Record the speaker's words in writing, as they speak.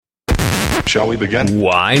Shall we begin?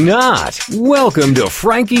 Why not? Welcome to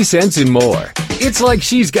Frankie Sense and More. It's like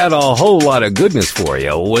she's got a whole lot of goodness for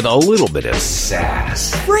you with a little bit of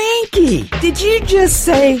sass. Frankie, did you just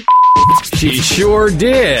say... She sure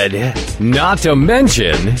did. Not to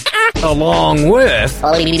mention, along with...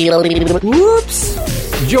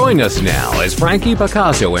 Whoops. Join us now as Frankie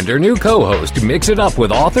Picasso and her new co-host mix it up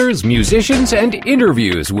with authors, musicians, and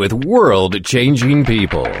interviews with world-changing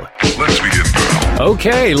people. Let's begin now.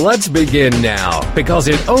 Okay, let's begin now, because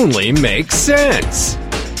it only makes sense.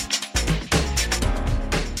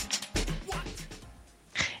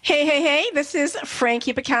 Hey, this is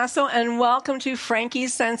Frankie Picasso, and welcome to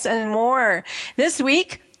Frankie's Sense and More. This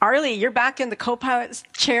week, RLee, you're back in the co-pilot's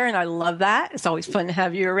chair, and I love that. It's always fun to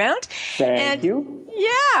have you around. Thank you.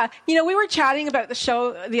 Yeah. We were chatting about the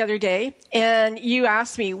show the other day, and you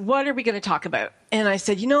asked me, what are we going to talk about? And I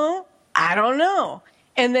said, I don't know.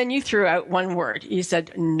 And then you threw out one word. You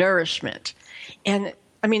said nourishment. And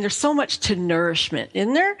there's so much to nourishment,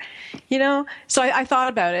 isn't there? So I thought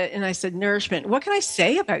about it and I said, nourishment. What can I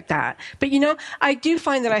say about that? But, I do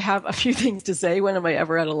find that I have a few things to say. When am I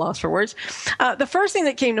ever at a loss for words? The first thing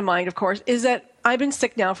that came to mind, of course, is that I've been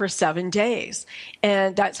sick now for 7 days,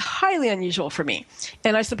 and that's highly unusual for me.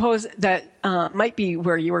 And I suppose that might be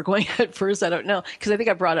where you were going at first. I don't know, because I think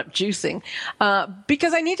I brought up juicing,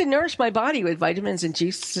 because I need to nourish my body with vitamins and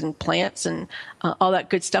juices and plants and all that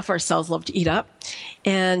good stuff our cells love to eat up.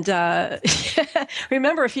 And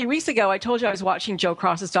remember, a few weeks ago, I told you I was watching Joe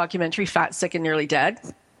Cross's documentary, Fat, Sick, and Nearly Dead.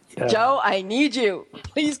 Yeah. Joe, I need you.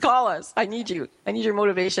 Please call us. I need you. I need your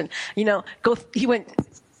motivation. He went...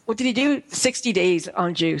 What did he do? 60 days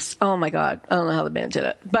on juice. Oh, my God. I don't know how the man did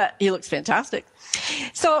it, but he looks fantastic.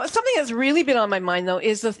 So something that's really been on my mind, though,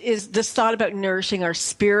 is this thought about nourishing our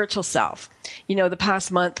spiritual self. The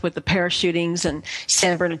past month with the parachutings and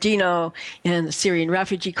San Bernardino and the Syrian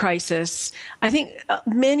refugee crisis, I think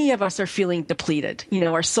many of us are feeling depleted.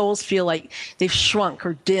 Our souls feel like they've shrunk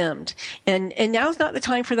or dimmed. And now's not the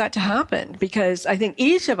time for that to happen, because I think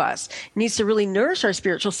each of us needs to really nourish our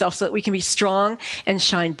spiritual self so that we can be strong and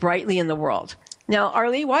shine brightly in the world. Now,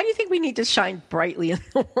 RLee, why do you think we need to shine brightly in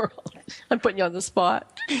the world? I'm putting you on the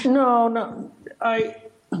spot. No.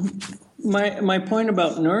 My point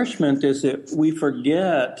about nourishment is that we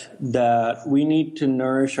forget that we need to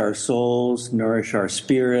nourish our souls, nourish our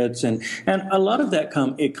spirits, and a lot of that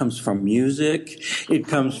comes from music, it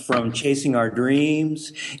comes from chasing our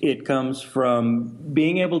dreams, it comes from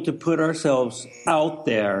being able to put ourselves out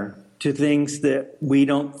there to things that we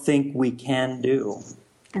don't think we can do.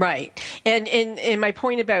 Right. And my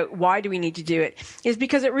point about why do we need to do it is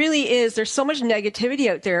because it really is, there's so much negativity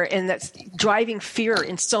out there, and that's driving fear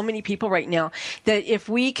in so many people right now, that if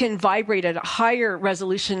we can vibrate at a higher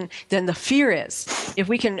resolution than the fear is, if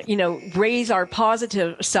we can, raise our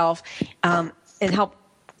positive self and help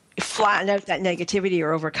flatten out that negativity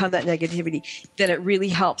or overcome that negativity, then it really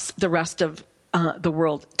helps the rest of the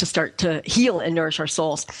world to start to heal and nourish our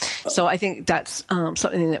souls. So I think that's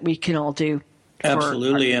something that we can all do.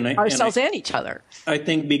 Absolutely, and ourselves and each other. I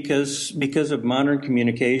think because of modern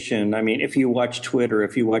communication. If you watch Twitter,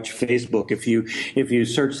 if you watch Facebook, if you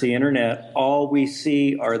search the internet, all we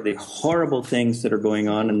see are the horrible things that are going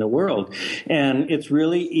on in the world, and it's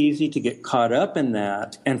really easy to get caught up in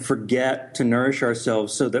that and forget to nourish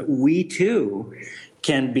ourselves so that we too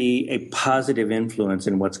can be a positive influence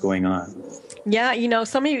in what's going on. Yeah,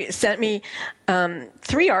 somebody sent me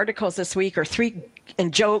 3 articles this week, or 3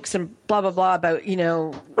 and jokes and blah, blah, blah about,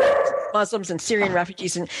 Muslims and Syrian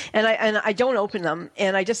refugees. And I don't open them.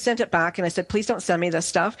 And I just sent it back and I said, please don't send me this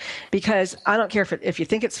stuff, because I don't care if you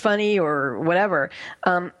think it's funny or whatever.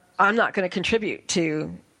 I'm not going to contribute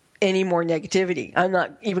to any more negativity. I'm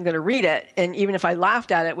not even going to read it. And even if I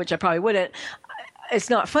laughed at it, which I probably wouldn't, it's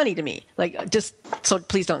not funny to me. So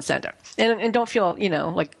please don't send it. And don't feel,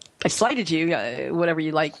 like I slighted you, whatever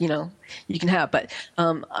you like, you can have. But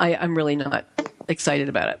I'm really not excited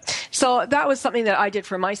about it. So that was something that I did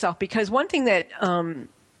for myself, because one thing that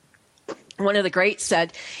one of the greats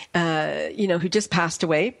said, who just passed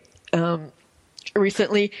away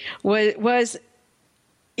recently, was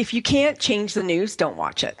if you can't change the news, don't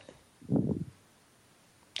watch it.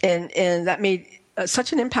 And that made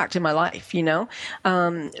such an impact in my life,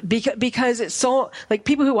 because it's so, like,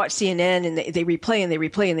 people who watch CNN and they replay and they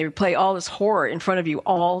replay and they replay all this horror in front of you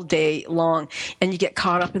all day long, and you get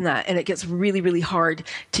caught up in that, and it gets really, really hard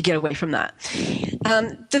to get away from that.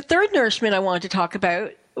 The third nourishment I wanted to talk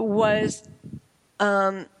about was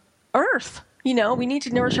earth. You know, we need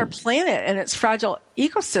to nourish our planet and its fragile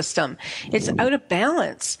ecosystem. It's out of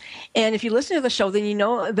balance. And if you listen to the show, then you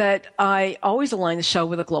know that I always align the show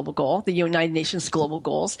with a global goal, the United Nations global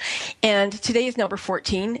goals. And today is number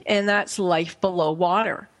 14, and that's life below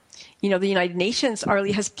water. You know, the United Nations,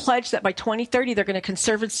 RLee, has pledged that by 2030, they're going to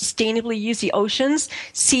conserve and sustainably use the oceans,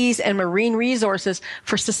 seas, and marine resources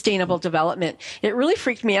for sustainable development. It really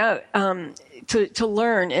freaked me out to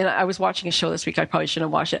learn, and I was watching a show this week. I probably shouldn't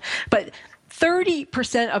have watched it, but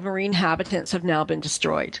 30% of marine habitats have now been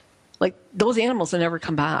destroyed. Like, those animals will never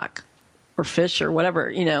come back, or fish or whatever,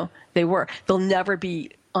 you know, they were. They'll never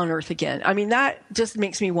be on Earth again. I mean, that just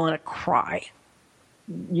makes me want to cry.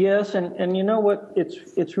 Yes, and you know what?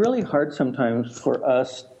 It's really hard sometimes for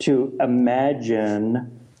us to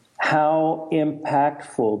imagine how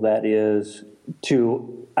impactful that is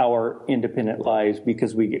to our independent lives,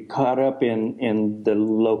 because we get caught up in the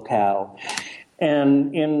locale.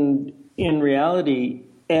 And in reality,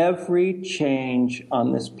 every change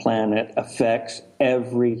on this planet affects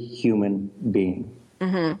every human being.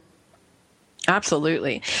 Mm-hmm.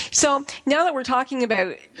 Absolutely. So now that we're talking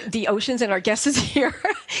about the oceans and our guest is here,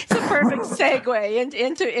 it's a perfect segue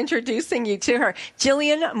into introducing you to her.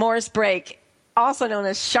 Jillian Morris Brake, also known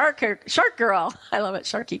as Shark Girl. I love it,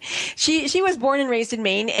 Sharky. She was born and raised in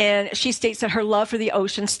Maine, and she states that her love for the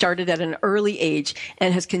ocean started at an early age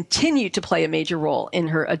and has continued to play a major role in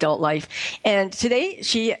her adult life. And today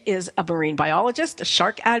she is a marine biologist, a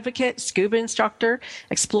shark advocate, scuba instructor,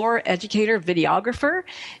 explorer, educator, videographer.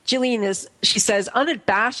 Jillian is, she says,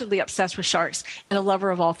 unabashedly obsessed with sharks and a lover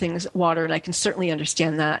of all things water, and I can certainly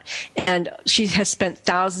understand that. And she has spent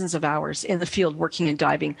thousands of hours in the field working and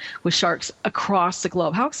diving with sharks across the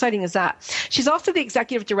globe. How exciting is that? She's also the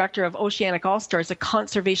executive director of Oceanic All-Stars, a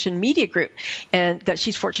conservation media group, and that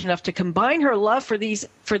she's fortunate enough to combine her love for these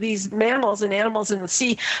mammals and animals in the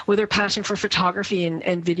sea with her passion for photography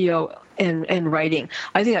and video and writing.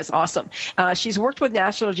 I think that's awesome. She's worked with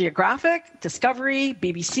National Geographic, Discovery,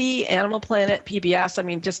 BBC, Animal Planet, PBS, I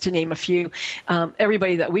mean, just to name a few,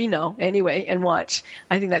 everybody that we know anyway and watch.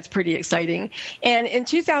 I think that's pretty exciting. And in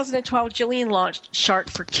 2012, Jillian launched Shark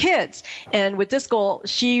for Kids. And with this goal,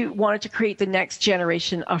 she wanted to create the next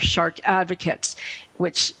generation of shark advocates,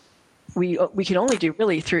 which we can only do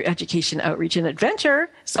really through education, outreach, and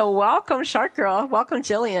adventure. So welcome, Shark Girl. Welcome,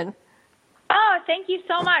 Jillian. Oh, thank you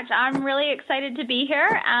so much. I'm really excited to be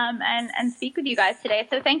here and speak with you guys today.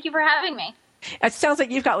 So thank you for having me. It sounds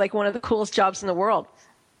like you've got like one of the coolest jobs in the world.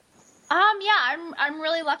 Yeah, I'm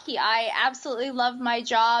really lucky. I absolutely love my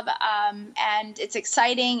job, and it's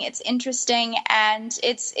exciting, it's interesting, and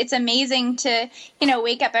it's amazing to,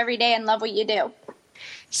 wake up every day and love what you do.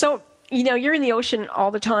 So, you're in the ocean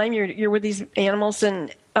all the time. You're with these animals,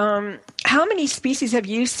 and how many species have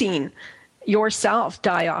you seen yourself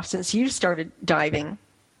die off since you started diving?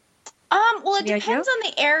 Well, it depends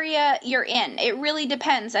on the area you're in. It really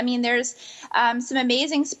depends. I mean, there's some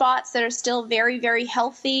amazing spots that are still very, very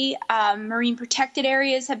healthy. Marine protected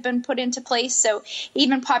areas have been put into place. So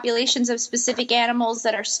even populations of specific animals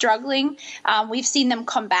that are struggling, we've seen them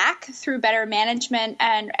come back through better management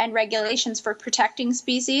and regulations for protecting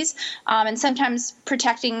species. And sometimes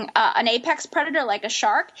protecting an apex predator like a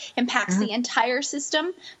shark impacts the entire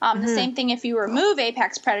system. The same thing if you remove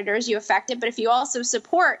apex predators, you affect it. But if you also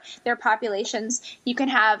support their populations, you can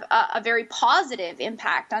have a very positive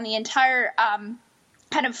impact on the entire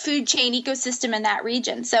kind of food chain ecosystem in that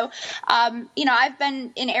region. So, I've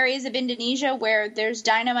been in areas of Indonesia where there's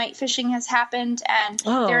dynamite fishing has happened, and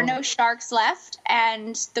there are no sharks left,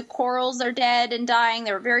 and the corals are dead and dying.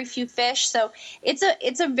 There are very few fish. So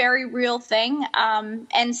it's a very real thing.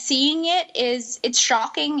 And seeing it's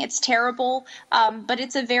shocking. It's terrible. But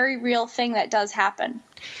it's a very real thing that does happen.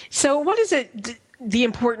 So what is it? The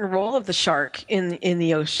important role of the shark in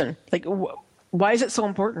the ocean? Like, why is it so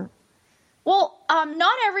important? Well,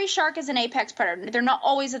 not every shark is an apex predator. They're not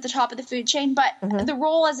always at the top of the food chain, but the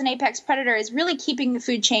role as an apex predator is really keeping the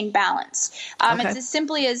food chain balanced. It's as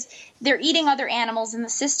simply as they're eating other animals in the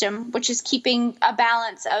system, which is keeping a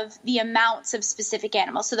balance of the amounts of specific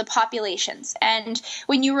animals, so the populations. And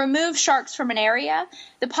when you remove sharks from an area,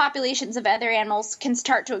 the populations of other animals can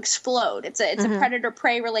start to explode. It's a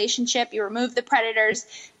predator-prey relationship. You remove the predators,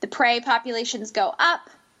 the prey populations go up.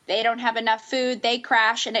 They don't have enough food, they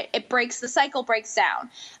crash, and it breaks, the cycle breaks down.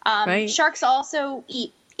 Sharks also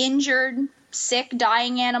eat injured sick,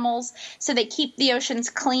 dying animals. So they keep the oceans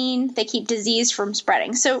clean. They keep disease from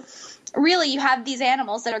spreading. So really, you have these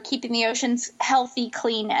animals that are keeping the oceans healthy,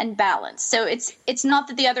 clean, and balanced. So it's not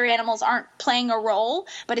that the other animals aren't playing a role,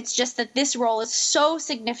 but it's just that this role is so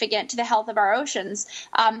significant to the health of our oceans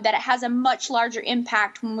that it has a much larger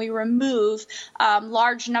impact when we remove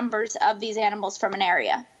large numbers of these animals from an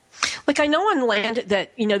area. Like, I know on land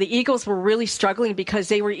that, the eagles were really struggling because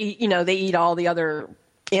they eat all the other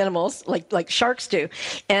animals like sharks do.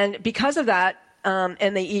 And because of that,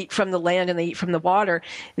 and they eat from the land and they eat from the water,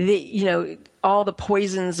 all the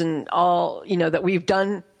poisons and all, that we've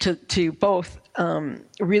done to both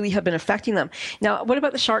really have been affecting them. Now, what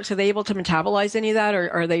about the sharks? Are they able to metabolize any of that,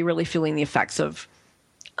 or are they really feeling the effects of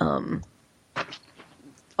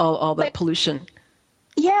all the pollution?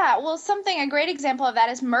 Yeah, well, a great example of that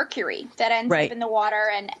is mercury that ends up in the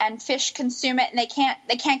water, and fish consume it, and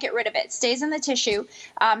they can't get rid of it. It stays in the tissue.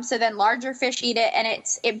 So then larger fish eat it, and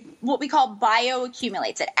it what we call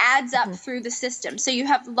bioaccumulates. It adds up through the system. So you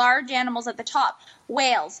have large animals at the top,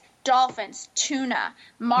 whales, dolphins, tuna,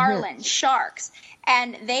 marlin, sharks,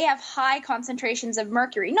 and they have high concentrations of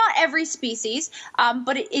mercury. Not every species,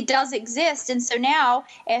 but it does exist. And so now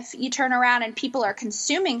if you turn around and people are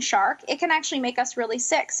consuming shark, it can actually make us really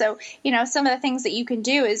sick. So, some of the things that you can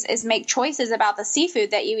do is make choices about the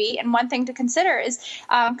seafood that you eat. And one thing to consider is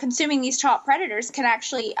consuming these top predators can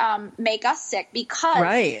actually make us sick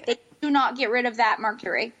because they do not get rid of that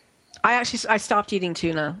mercury. I stopped eating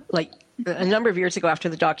tuna, a number of years ago after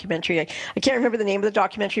the documentary. I can't remember the name of the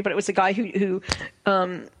documentary, but it was a guy who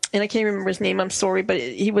and I can't remember his name, I'm sorry, but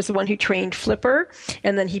he was the one who trained Flipper,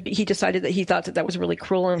 and then he decided that he thought that was really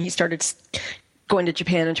cruel, and he started going to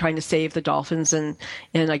Japan and trying to save the dolphins and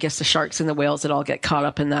I guess the sharks and the whales that all get caught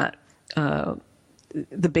up in that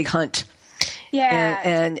the big hunt. Yeah.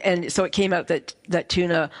 And so it came out that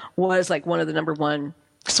tuna was like one of the number one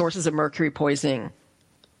sources of mercury poisoning.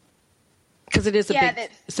 Because it is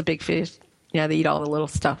it's a big fish. Yeah, they eat all the little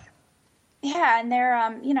stuff. Yeah, and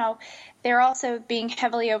they're also being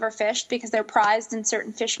heavily overfished because they're prized in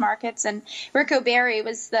certain fish markets. And Rick O'Barry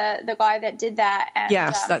was the guy that did that. And,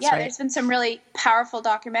 yes, that's right. There's been some really powerful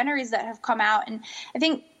documentaries that have come out, and I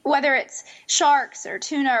think whether it's sharks or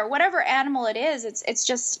tuna or whatever animal it is, it's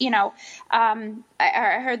just,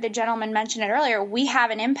 I heard the gentleman mention it earlier, we have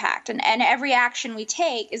an impact, and every action we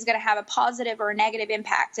take is going to have a positive or a negative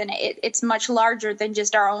impact, and it's much larger than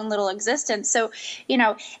just our own little existence. So,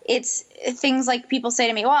 it's things like people say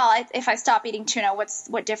to me, well, if I stop eating tuna,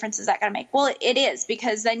 what difference is that going to make? Well, it is,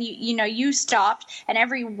 because then you stopped, and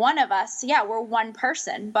every one of us, we're one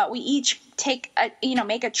person, but we each make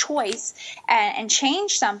a choice and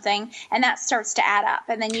change something, and that starts to add up,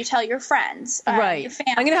 and then you tell your friends, right? Your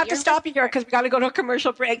family, I'm going to have to stop you here because we got to go to a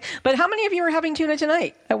commercial break. But how many of you are having tuna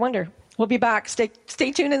tonight? I wonder. We'll be back. Stay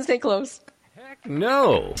tuned and stay close. Heck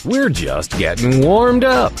no, we're just getting warmed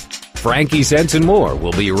up. Frankie Sense and More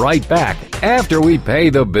will be right back after we pay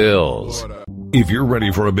the bills. If you're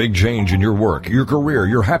ready for a big change in your work, your career,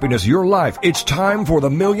 your happiness, your life, it's time for the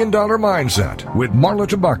 $1 Million Mindset with Marla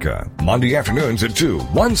Tabaka. Monday afternoons at 2,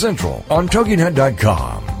 1 Central on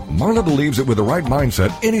TogiNet.com. Marla believes that with the right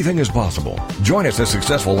mindset, anything is possible. Join us as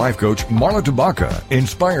successful life coach Marla Tabaka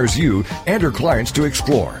inspires you and her clients to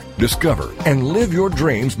explore, discover, and live your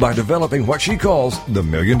dreams by developing what she calls the $1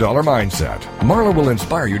 Million Mindset. Marla will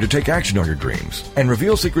inspire you to take action on your dreams and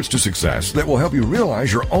reveal secrets to success that will help you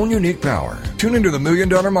realize your own unique power. Tune into the $1 Million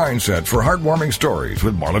Mindset for heartwarming stories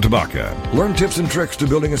with Marla Tabaka. Learn tips and tricks to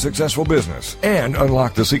building a successful business and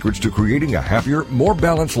unlock the secrets to creating a happier, more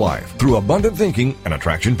balanced life through abundant thinking and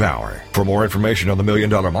attraction power. For more information on the $1 Million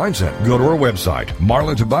Mindset, go to our website,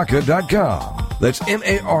 marlatabaka.com. That's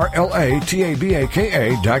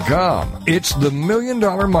MarlaTabaka.com. It's the $1 Million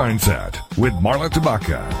Mindset with Marla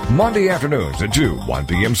Tabaka. Monday afternoons at 2, 1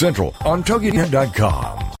 p.m. Central on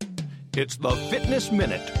TogiNet.com. It's the Fitness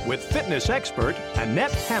Minute with fitness expert Annette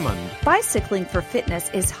Hammond. Bicycling for fitness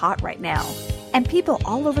is hot right now, and people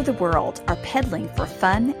all over the world are pedaling for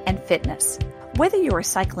fun and fitness. Whether you are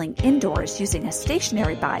cycling indoors using a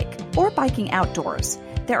stationary bike or biking outdoors,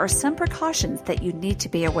 there are some precautions that you need to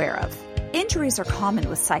be aware of. Injuries are common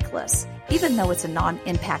with cyclists, even though it's a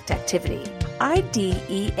non-impact activity.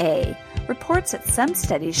 IDEA reports that some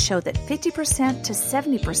studies show that 50% to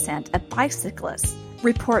 70% of bicyclists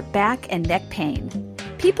report back and neck pain.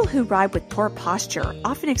 People who ride with poor posture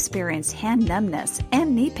often experience hand numbness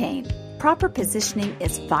and knee pain. Proper positioning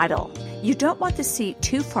is vital. You don't want the seat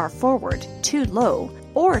too far forward, too low,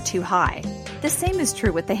 or too high. The same is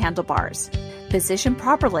true with the handlebars. Position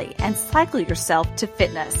properly and cycle yourself to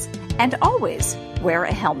fitness. And always wear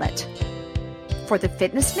a helmet. For the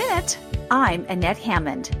Fitness Minute, I'm Annette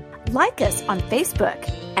Hammond. Like us on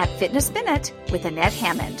Facebook at Fitness Minute with Annette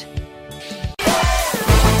Hammond.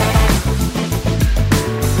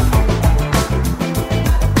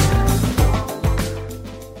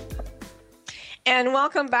 And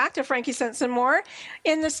welcome back to Frankie Sense and More.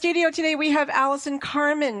 In the studio today, we have Allison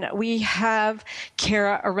Carmen, we have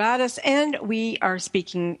Cara Auratus, and we are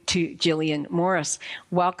speaking to Jillian Morris.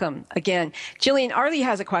 Welcome again. Jillian, RLee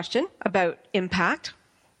has a question about impact.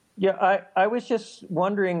 Yeah, I was just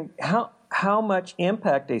wondering how much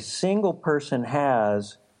impact a single person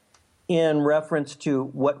has in reference to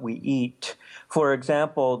what we eat. For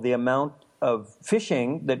example, the amount of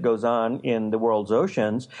fishing that goes on in the world's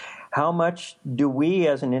oceans. How much do we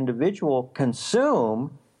as an individual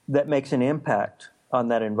consume that makes an impact on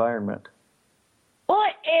that environment? Well,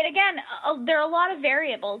 there are a lot of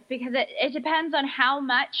variables because it depends on how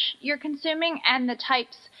much you're consuming and the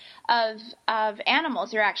types of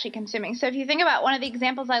animals you're actually consuming. So if you think about one of the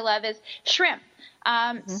examples I love is shrimp.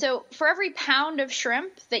 So for every pound of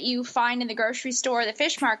shrimp that you find in the grocery store or the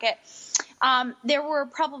fish market, there were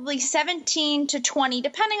probably 17 to 20,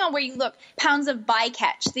 depending on where you look, pounds of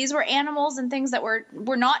bycatch. These were animals and things that were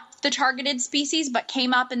not the targeted species, but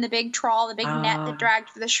came up in the big trawl, the big net that dragged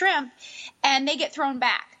for the shrimp, and they get thrown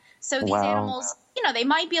back. So these animals, they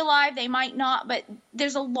might be alive, they might not, but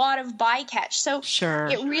there's a lot of bycatch. So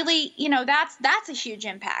it really, that's a huge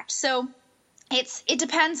impact. So it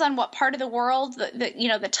depends on what part of the world,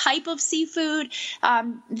 the type of seafood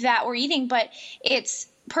that we're eating, but it's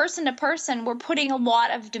person to person. We're putting a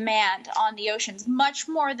lot of demand on the oceans, much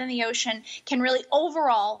more than the ocean can really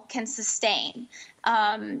overall can sustain.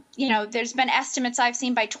 There's been estimates I've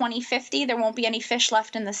seen by 2050 there won't be any fish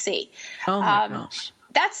left in the sea. Oh my gosh,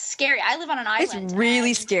 that's scary. I live on an island. It's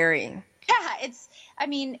really scary. Yeah,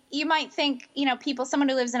 you might think, someone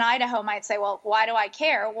who lives in Idaho might say, well, why do I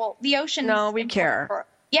care? Well, the ocean. No, we care.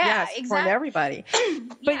 Yes, exactly. For everybody.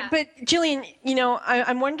 But Jillian,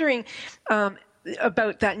 I'm wondering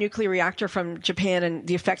about that nuclear reactor from Japan and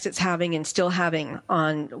the effects it's having and still having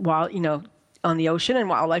on the ocean and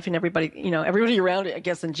wildlife and everybody around it, I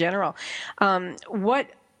guess, in general. What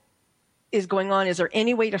is going on? Is there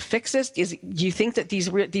any way to fix this? Do you think that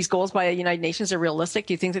these goals by the United Nations are realistic?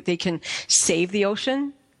 Do you think that they can save the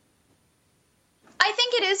ocean? I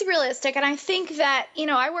think it is realistic, and I think that,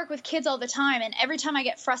 I work with kids all the time, and every time I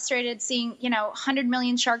get frustrated seeing, 100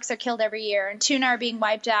 million sharks are killed every year, and tuna are being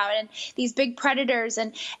wiped out, and these big predators,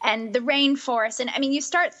 and the rainforest, and you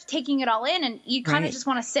start taking it all in, and you kind of just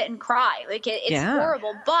want to sit and cry. It's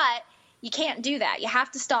horrible, but you can't do that. You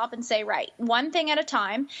have to stop and say, right, one thing at a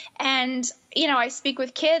time. And, I speak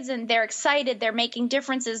with kids and they're excited. They're making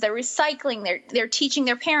differences. They're recycling. They're teaching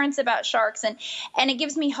their parents about sharks. And it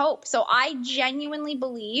gives me hope. So I genuinely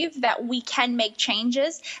believe that we can make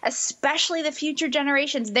changes, especially the future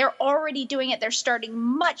generations. They're already doing it. They're starting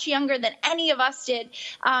much younger than any of us did.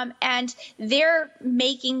 And they're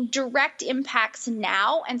making direct impacts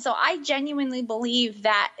now. And so I genuinely believe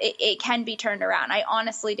that it can be turned around. I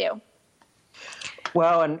honestly do.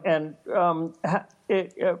 Well, and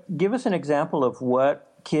give us an example of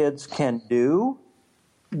what kids can do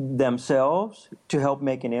themselves to help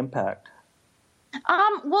make an impact.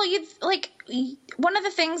 Well, one of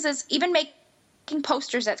the things is even making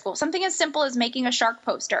posters at school. Something as simple as making a shark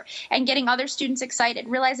poster and getting other students excited,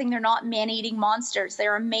 realizing they're not man-eating monsters.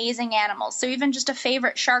 They're amazing animals. So even just a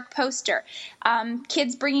favorite shark poster.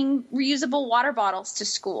 Kids bringing reusable water bottles to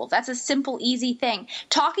school. That's a simple, easy thing.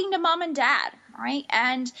 Talking to mom and dad, right?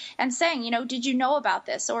 And saying, did you know about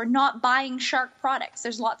this? Or not buying shark products.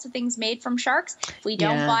 There's lots of things made from sharks. If we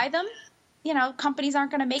don't buy them, companies aren't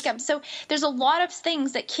going to make them. So there's a lot of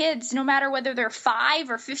things that kids, no matter whether they're 5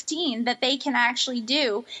 or 15, that they can actually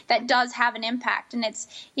do that does have an impact. And it's,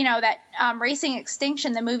 that Racing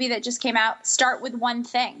Extinction, the movie that just came out, start with one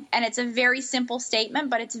thing. And it's a very simple statement,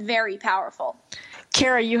 but it's very powerful.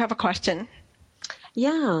 Cara, you have a question.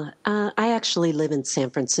 Yeah, I actually live in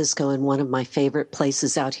San Francisco, and one of my favorite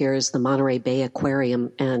places out here is the Monterey Bay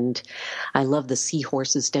Aquarium, and I love the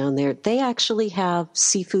seahorses down there. They actually have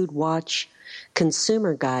Seafood Watch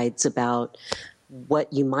consumer guides about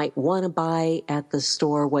what you might want to buy at the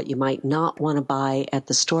store, what you might not want to buy at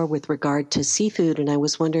the store with regard to seafood. And I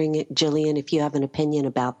was wondering, Jillian, if you have an opinion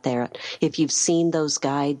about that, if you've seen those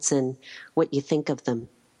guides and what you think of them.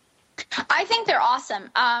 I think they're awesome.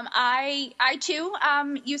 I too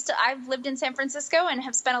I've lived in San Francisco and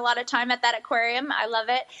have spent a lot of time at that aquarium. I love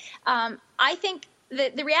it. I think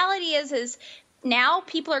the reality is now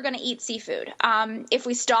people are going to eat seafood. If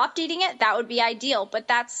we stopped eating it, that would be ideal, but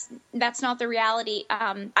that's not the reality.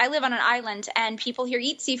 I live on an island, and people here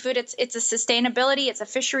eat seafood. It's a sustainability, it's a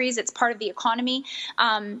fisheries, it's part of the economy.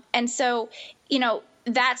 And so,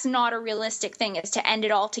 that's not a realistic thing, is to end it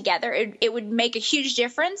all together. It would make a huge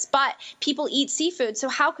difference, but people eat seafood. So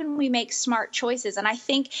how can we make smart choices? And I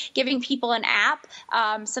think giving people an app,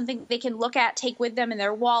 something they can look at, take with them in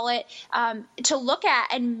their wallet, to look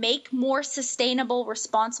at and make more sustainable,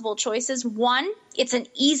 responsible choices. One, it's an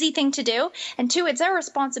easy thing to do. And two, it's our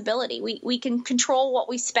responsibility. We can control what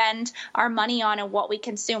we spend our money on and what we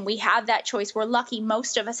consume. We have that choice. We're lucky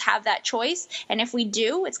most of us have that choice. And if we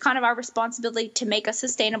do, it's kind of our responsibility to make a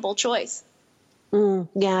sustainable choice.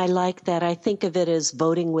 Yeah, I like that. I think of it as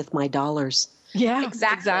voting with my dollars. Yeah,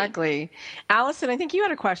 exactly. Allison, I think you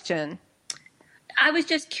had a question. I was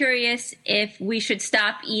just curious if we should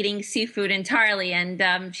stop eating seafood entirely,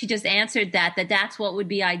 and she just answered that's what would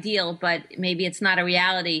be ideal, but maybe it's not a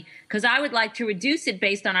reality, because I would like to reduce it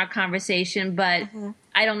based on our conversation, but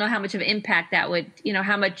I don't know how much of an impact that would,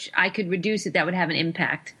 how much I could reduce it that would have an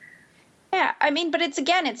impact. Yeah, I mean, but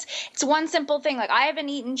it's one simple thing. Like, I haven't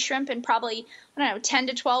eaten shrimp in probably, 10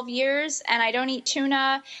 to 12 years, and I don't eat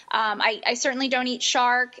tuna. I certainly don't eat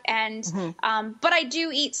shark, and but I do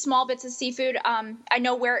eat small bits of seafood. I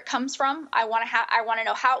know where it comes from. I want to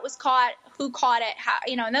know how it was caught, who caught it, how,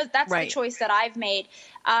 and that's the choice that I've made.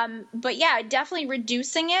 But yeah, definitely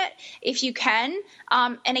reducing it if you can,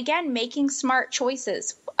 and again, making smart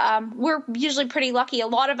choices. We're usually pretty lucky. A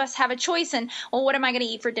lot of us have a choice, and what am I going to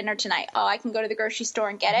eat for dinner tonight? Oh, I can go to the grocery store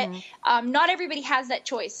and get it. Not everybody has that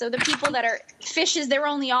choice. So the people that fish is their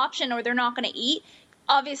only option, or they're not going to eat,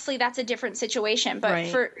 obviously that's a different situation. But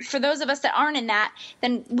for those of us that aren't in that,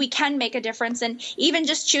 then we can make a difference. And even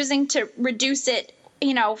just choosing to reduce it,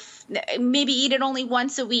 maybe eat it only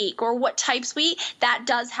once a week, or what types we eat, that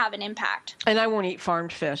does have an impact. And I won't eat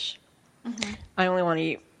farmed fish. I only want to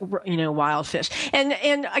eat, wild fish.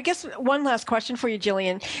 And I guess one last question for you,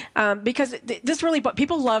 Jillian, because this really,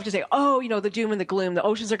 people love to say, the doom and the gloom, the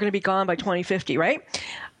oceans are going to be gone by 2050, right?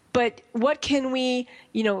 But what can we,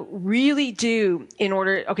 really do in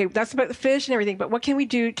order, okay, that's about the fish and everything, but what can we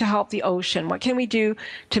do to help the ocean? What can we do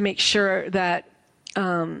to make sure that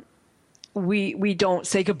we don't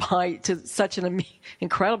say goodbye to such an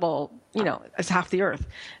incredible, as half the earth?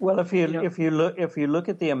 Well, if you look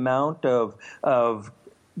at the amount of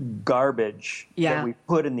garbage that we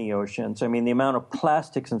put in the oceans, I mean, the amount of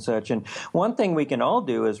plastics and such, and one thing we can all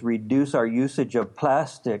do is reduce our usage of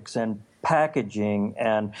plastics and packaging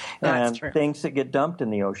and things that get dumped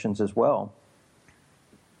in the oceans as well.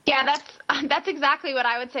 Yeah, that's exactly what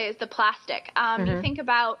I would say is the plastic. You think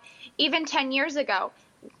about even 10 years ago,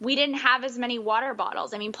 we didn't have as many water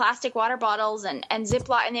bottles. I mean, plastic water bottles and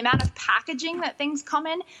Ziploc, and the amount of packaging that things come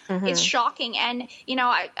in, it's shocking. And,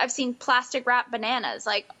 I've seen plastic wrapped bananas.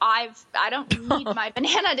 Like, I don't need my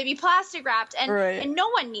banana to be plastic wrapped, and no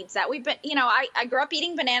one needs that. We've been, I grew up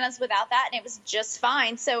eating bananas without that, and it was just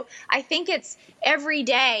fine. So I think it's every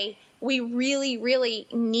day we really, really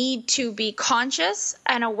need to be conscious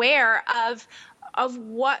and aware of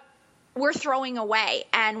what we're throwing away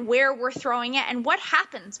and where we're throwing it and what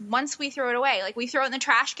happens once we throw it away. Like, we throw it in the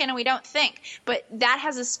trash can and we don't think, but that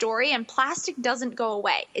has a story, and plastic doesn't go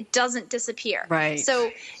away. It doesn't disappear. Right.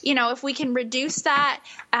 So, if we can reduce that,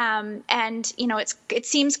 and, it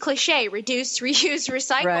seems cliche, reduce, reuse,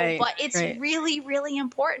 recycle, but it's really, really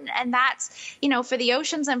important. And that's, for the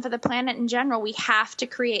oceans and for the planet in general, we have to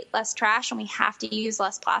create less trash and we have to use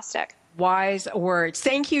less plastic. Wise words.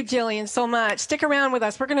 Thank you, Jillian, so much. Stick around with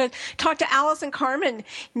us. We're going to talk to Allison Carmen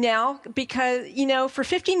now because, for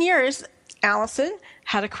 15 years, Allison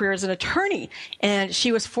had a career as an attorney, and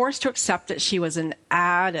she was forced to accept that she was an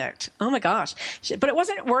addict. Oh, my gosh. But it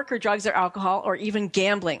wasn't work or drugs or alcohol or even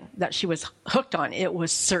gambling that she was hooked on. It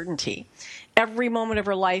was certainty. Every moment of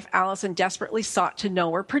her life, Allison desperately sought to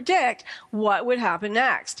know or predict what would happen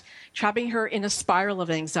next, trapping her in a spiral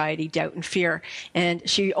of anxiety, doubt, and fear. And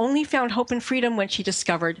she only found hope and freedom when she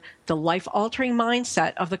discovered the life-altering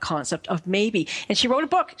mindset of the concept of maybe. And she wrote a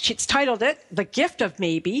book. She's titled it The Gift of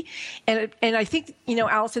Maybe. And I think,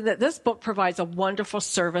 Allison, that this book provides a wonderful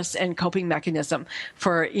service and coping mechanism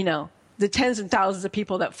for, the tens and thousands of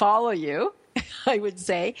people that follow you, I would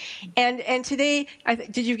say. And today,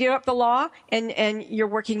 did you give up the law? And you're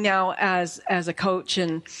working now as a coach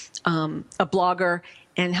and a blogger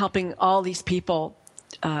and helping all these people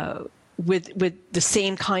with the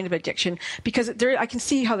same kind of addiction, because I can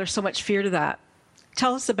see how there's so much fear to that.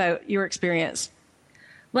 Tell us about your experience.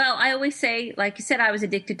 Well, I always say, like you said, I was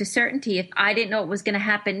addicted to certainty. If I didn't know what was going to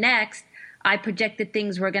happen next, I projected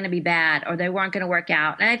things were going to be bad or they weren't going to work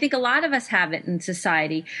out. And I think a lot of us have it in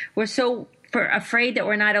society. We're so afraid that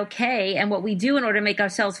we're not okay. And what we do in order to make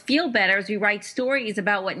ourselves feel better is we write stories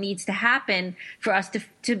about what needs to happen for us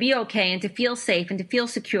to be okay and to feel safe and to feel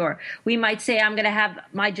secure. We might say, I'm going to have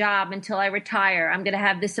my job until I retire. I'm going to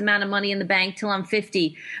have this amount of money in the bank till I'm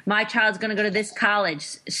 50. My child's going to go to this college,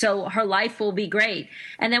 so her life will be great.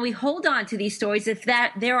 And then we hold on to these stories if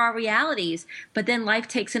that there are realities, but then life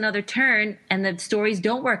takes another turn and the stories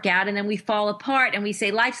don't work out. And then we fall apart and we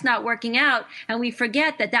say, life's not working out. And we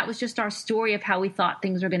forget that that was just our story of how we thought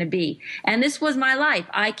things were going to be. And this was my life.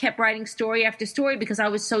 I kept writing story after story because I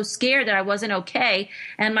was so scared that I wasn't okay.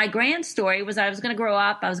 And my grand story was I was going to grow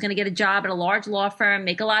up, I was going to get a job at a large law firm,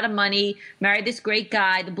 make a lot of money, marry this great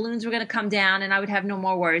guy, the balloons were going to come down, and I would have no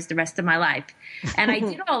more worries the rest of my life. And I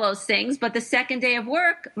did all those things, but the second day of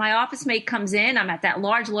work, my office mate comes in, I'm at that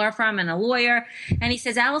large law firm and a lawyer, and he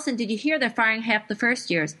says, Allison, did you hear they're firing half the first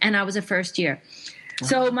years? And I was a first year.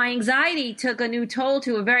 So my anxiety took a new toll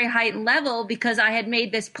to a very heightened level because I had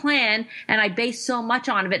made this plan and I based so much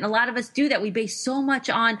on it. And a lot of us do that. We base so much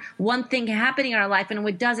on one thing happening in our life, and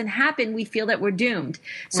when it doesn't happen, we feel that we're doomed.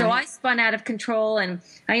 So I spun out of control and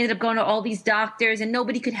I ended up going to all these doctors and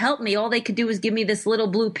nobody could help me. All they could do was give me this little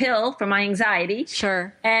blue pill for my anxiety.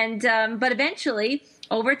 Sure. And but eventually,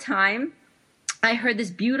 over time, I heard this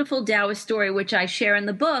beautiful Taoist story, which I share in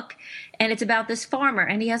the book, and it's about this farmer,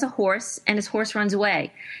 and he has a horse, and his horse runs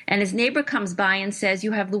away. And his neighbor comes by and says,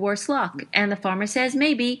 you have the worst luck. And the farmer says,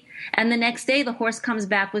 maybe. And the next day, the horse comes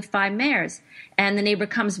back with 5 mares. And the neighbor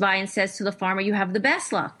comes by and says to the farmer, you have the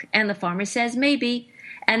best luck. And the farmer says, maybe.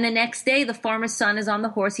 And the next day, the farmer's son is on the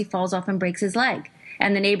horse. He falls off and breaks his leg.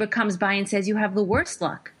 And the neighbor comes by and says, you have the worst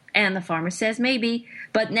luck. And the farmer says, maybe.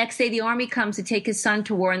 But next day, the army comes to take his son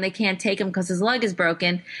to war, and they can't take him because his leg is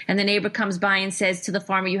broken. And the neighbor comes by and says to the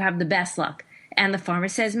farmer, you have the best luck. And the farmer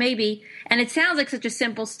says, maybe. And it sounds like such a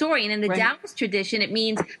simple story. And in the Taoist tradition, it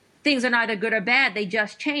means things are neither good or bad. They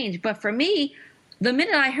just change. But for me, the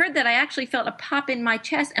minute I heard that, I actually felt a pop in my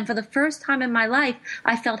chest. And for the first time in my life,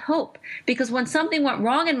 I felt hope. Because when something went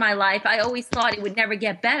wrong in my life, I always thought it would never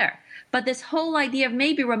get better. But this whole idea of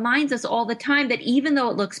maybe reminds us all the time that even though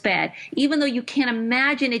it looks bad, even though you can't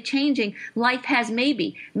imagine it changing, life has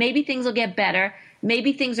maybe. Maybe things will get better.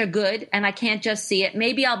 Maybe things are good and I can't just see it.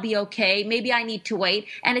 Maybe I'll be okay. Maybe I need to wait.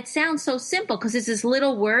 And it sounds so simple because it's this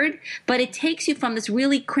little word, but it takes you from this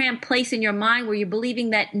really cramped place in your mind where you're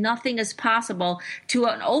believing that nothing is possible to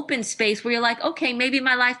an open space where you're like, okay, maybe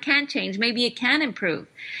my life can change. Maybe it can improve.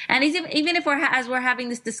 And even if as we're having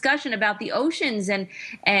this discussion about the oceans and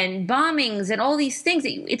bombings and all these things,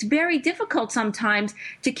 it's very difficult sometimes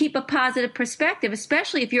to keep a positive perspective,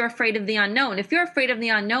 especially if you're afraid of the unknown. If you're afraid of the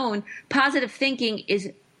unknown, positive thinking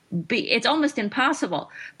it's almost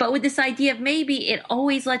impossible. But with this idea of maybe, it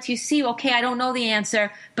always lets you see, okay, I don't know the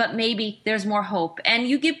answer, but maybe there's more hope. And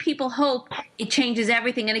you give people hope, it changes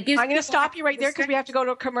everything. And it gives. I'm going to stop you right there because we have to go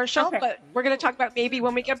to a commercial, but we're going to talk about maybe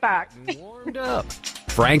when we get back. Warmed up.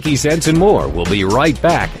 Frankie Sense and More will be right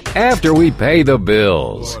back after we pay the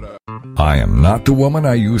bills. I am not the woman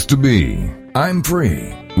I used to be. I'm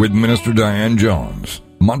free with Minister Diane Jones.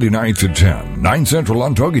 Monday nights at 10, 9 Central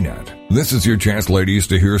on TogiNet. This is your chance, ladies,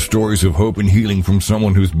 to hear stories of hope and healing from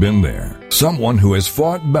someone who's been there. Someone who has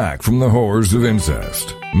fought back from the horrors of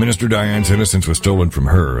incest. Minister Diane's innocence was stolen from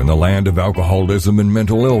her in the land of alcoholism and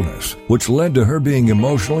mental illness, which led to her being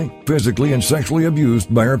emotionally, physically, and sexually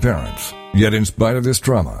abused by her parents. Yet in spite of this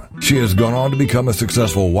trauma, she has gone on to become a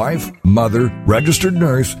successful wife, mother, registered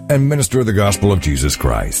nurse, and minister of the gospel of Jesus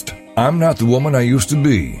Christ. I'm not the woman I used to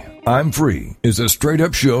be. I'm Free is a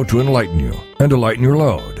straight-up show to enlighten you and to lighten your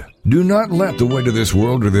load. Do not let the weight of this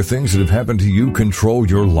world or the things that have happened to you control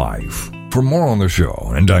your life. For more on the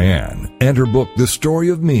show and Diane and her book, The Story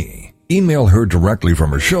of Me, email her directly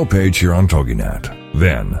from her show page here on TogiNet.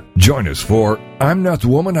 Then, join us for I'm Not the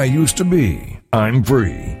Woman I Used to Be. I'm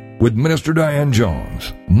Free with Minister Diane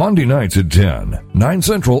Jones. Monday nights at 10, 9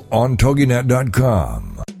 Central on TogiNet.com.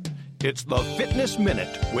 It's the Fitness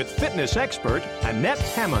Minute with fitness expert Annette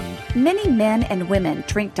Hammond. Many men and women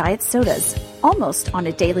drink diet sodas almost on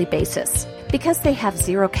a daily basis because they have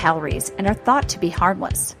 0 calories and are thought to be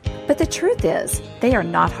harmless. But the truth is, they are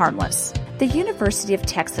not harmless. The University of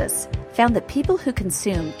Texas found that people who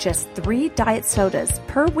consume just 3 diet sodas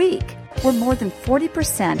per week were more than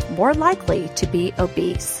 40% more likely to be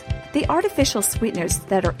obese. The artificial sweeteners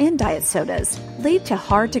that are in diet sodas lead to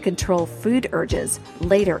hard-to-control food urges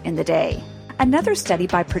later in the day. Another study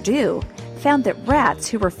by Purdue found that rats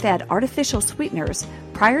who were fed artificial sweeteners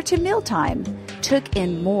prior to mealtime took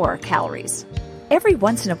in more calories. Every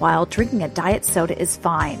once in a while, drinking a diet soda is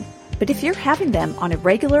fine, But if you're having them on a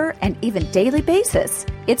regular and even daily basis,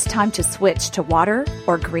 it's time to switch to water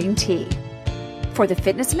or green tea. For the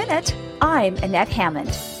Fitness Minute, I'm Annette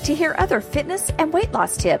Hammond. To hear other fitness and weight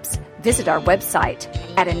loss tips, visit our website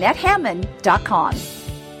at AnnetteHammond.com.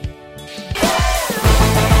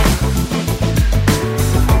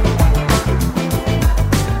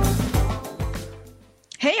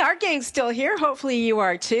 Hey, our gang's still here. Hopefully you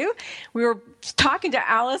are too. We were talking to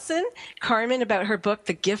Allison Carmen about her book,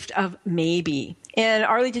 The Gift of Maybe. And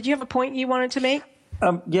RLee, did you have a point you wanted to make?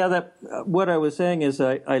 What I was saying is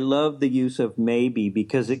I love the use of maybe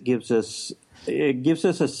because it gives us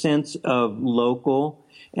a sense of local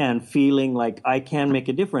and feeling like I can make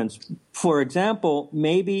a difference. For example,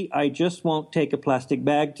 maybe I just won't take a plastic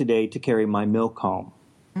bag today to carry my milk home.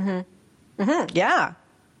 Mm-hmm. Mm-hmm. Yeah.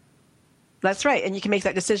 That's right. And you can make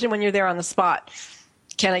that decision when you're there on the spot.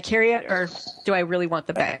 Can I carry it or do I really want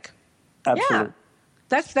the bag? Absolutely.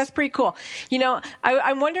 Yeah. That's pretty cool. You know,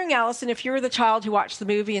 I'm wondering, Allison, if you were the child who watched the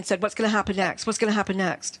movie and said, what's going to happen next? What's going to happen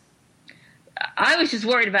next? I was just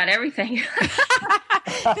worried about everything.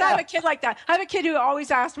 I have a kid like that. I have a kid who always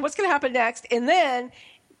asks, what's going to happen next? And then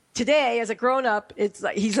today, as a grown-up, it's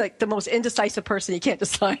like he's like the most indecisive person. He can't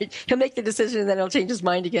decide. He'll make the decision and then he'll change his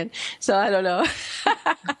mind again. So I don't know.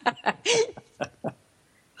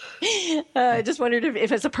 I just wondered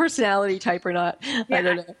if it's a personality type or not. Yeah, I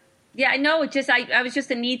don't know. Yeah, no, I was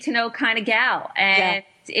just a need-to-know kind of gal. And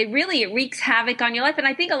it wreaks havoc on your life. And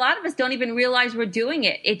I think a lot of us don't even realize we're doing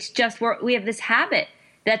it. It's just we have this habit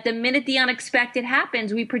that the minute the unexpected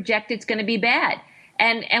happens, we project it's going to be bad.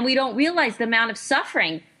 And we don't realize the amount of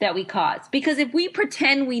suffering that we cause. Because if we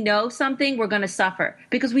pretend we know something, we're going to suffer.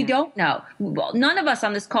 Because we don't know. Well, none of us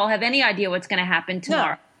on this call have any idea what's going to happen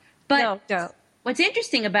tomorrow. But what's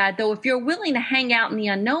interesting about it, though, if you're willing to hang out in the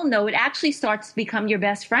unknown, though, it actually starts to become your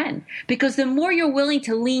best friend. Because the more you're willing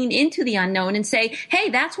to lean into the unknown and say, hey,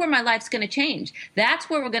 that's where my life's going to change. That's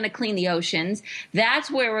where we're going to clean the oceans. That's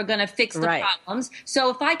where we're going to fix the problems. So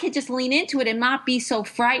if I could just lean into it and not be so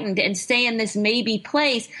frightened and stay in this maybe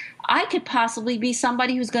place, I could possibly be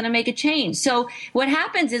somebody who's going to make a change. So what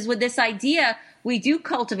happens is with this idea, we do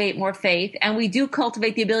cultivate more faith and we do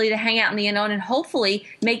cultivate the ability to hang out in the unknown and hopefully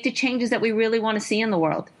make the changes that we really want to see in the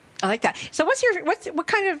world. I like that. So what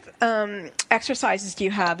kind of exercises do you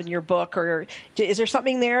have in your book, or is there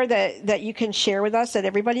something there that you can share with us that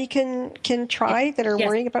everybody can try that are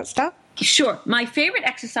worrying about stuff? Sure. My favorite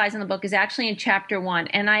exercise in the book is actually in chapter 1,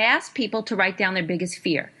 and I ask people to write down their biggest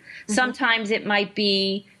fear. Mm-hmm. Sometimes it might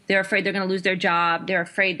be they're afraid they're going to lose their job. They're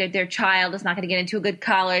afraid that their child is not going to get into a good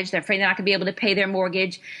college. They're afraid they're not going to be able to pay their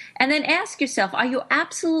mortgage. And then ask yourself, are you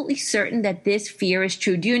absolutely certain that this fear is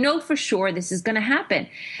true? Do you know for sure this is going to happen?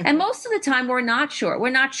 Mm-hmm. And most of the time, we're not sure. We're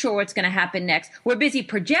not sure what's going to happen next. We're busy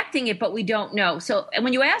projecting it, but we don't know. So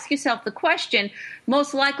when you ask yourself the question,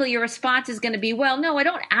 most likely your response is going to be, well, no, I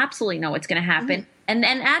don't absolutely know what's going to happen. Mm-hmm. And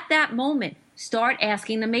then at that moment, start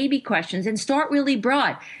asking the maybe questions and start really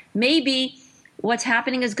broad. Maybe what's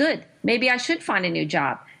happening is good. Maybe I should find a new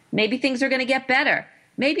job. Maybe things are going to get better.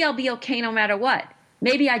 Maybe I'll be okay no matter what.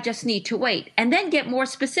 Maybe I just need to wait. And then get more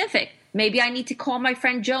specific. Maybe I need to call my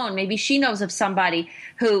friend Joan. Maybe she knows of somebody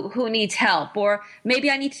who needs help. Or maybe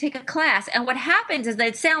I need to take a class. And what happens is that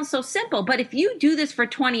it sounds so simple, but if you do this for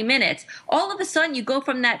 20 minutes, all of a sudden you go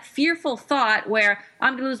from that fearful thought where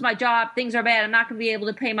I'm going to lose my job, things are bad, I'm not going to be able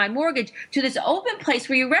to pay my mortgage, to this open place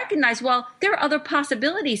where you recognize, well, there are other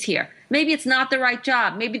possibilities here. Maybe it's not the right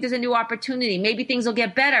job. Maybe there's a new opportunity. Maybe things will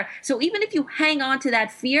get better. So even if you hang on to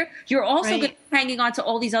that fear, you're also going to be hanging on to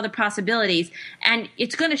all these other possibilities. And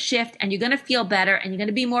it's going to shift, and you're going to feel better, and you're going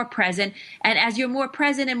to be more present. And as you're more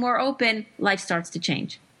present and more open, life starts to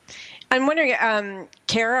change. I'm wondering,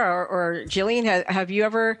 Cara or Jillian, have you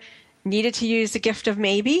ever needed to use the gift of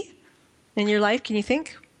maybe in your life? Can you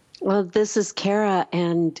think? Well, this is Cara,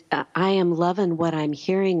 and I am loving what I'm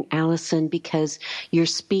hearing, Allison, because you're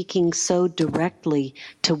speaking so directly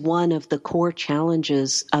to one of the core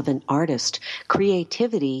challenges of an artist.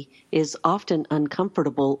 Creativity is often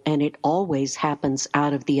uncomfortable, and it always happens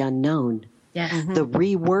out of the unknown. Yes. Mm-hmm. The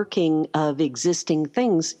reworking of existing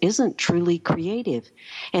things isn't truly creative.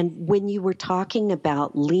 And when you were talking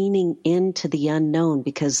about leaning into the unknown,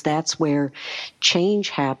 because that's where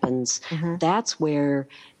change happens, that's where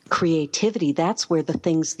creativity, that's where the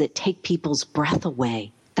things that take people's breath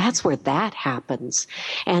away That's where that happens.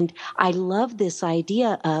 And I love this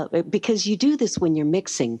idea because you do this when you're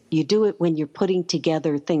mixing. You do it when you're putting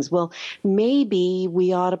together things. Well, maybe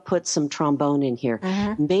we ought to put some trombone in here.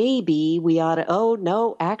 Mm-hmm. Maybe we ought to, oh,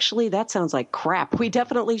 no, actually, that sounds like crap. We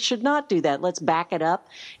definitely should not do that. Let's back it up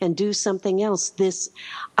and do something else. This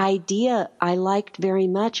idea I liked very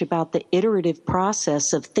much about the iterative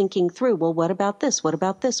process of thinking through, well, what about this? What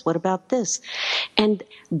about this? What about this? And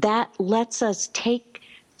that lets us take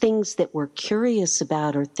things that we're curious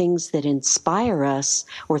about or things that inspire us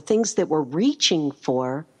or things that we're reaching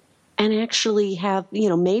for and actually have,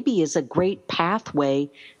 maybe is a great pathway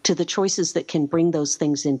to the choices that can bring those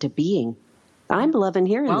things into being. I'm loving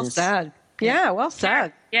hearing this. Well said. Yeah, well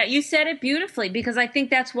said. Yeah, you said it beautifully, because I think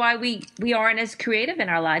that's why we aren't as creative in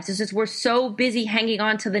our lives. It's just we're so busy hanging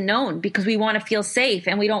on to the known because we want to feel safe,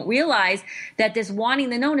 and we don't realize that this wanting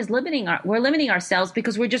the known is we're limiting ourselves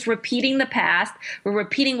because we're just repeating the past. We're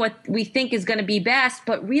repeating what we think is going to be best,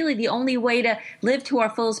 but really the only way to live to our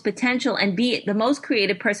fullest potential and be the most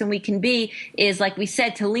creative person we can be is, like we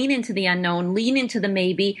said, to lean into the unknown, lean into the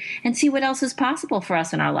maybe, and see what else is possible for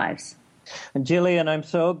us in our lives. And Jillian, I'm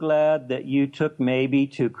so glad that you took maybe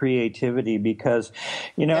to creativity because,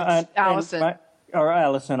 Allison.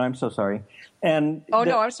 Allison, I'm so sorry. And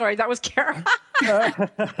no, I'm sorry. That was Cara. Cara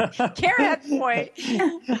had the point.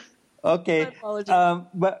 Okay.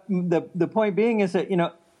 But the point being is that,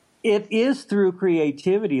 it is through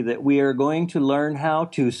creativity that we are going to learn how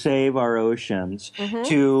to save our oceans, mm-hmm.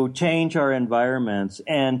 to change our environments,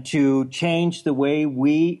 and to change the way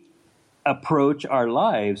we approach our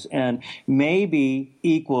lives, and maybe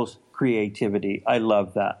equals creativity. I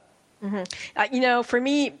love that. Mm-hmm. For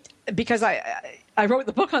me, because I wrote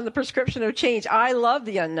the book on the prescription of change, I love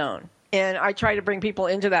the unknown. And I try to bring people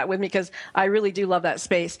into that with me because I really do love that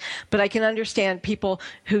space. But I can understand people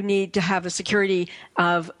who need to have the security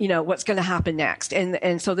of, what's going to happen next.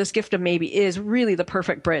 And so this gift of maybe is really the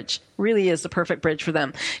perfect bridge, really is the perfect bridge for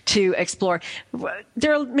them to explore.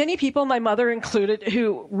 There are many people, my mother included,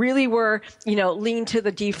 who really were, lean to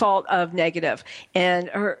the default of negative.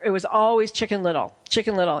 And it was always chicken little,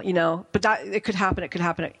 but that it could happen.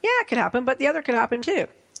 Yeah, it could happen, but the other could happen too.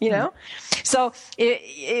 So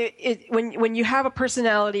when you have a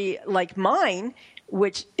personality like mine,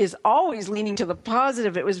 which is always leaning to the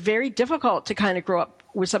positive, it was very difficult to kind of grow up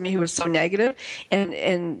with somebody who was so negative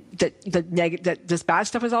and that this bad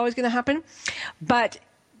stuff was always going to happen. But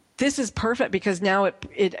this is perfect because now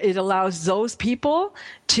it allows those people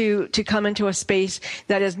to come into a space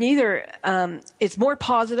that is neither, it's more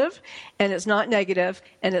positive and it's not negative.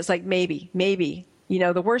 And it's like, maybe,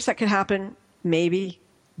 the worst that could happen, maybe.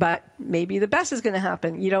 But maybe the best is going to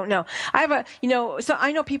happen. You don't know. So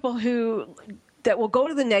I know people that will go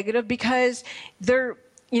to the negative because they're,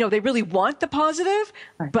 they really want the positive,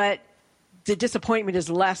 right. But the disappointment is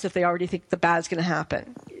less if they already think the bad's going to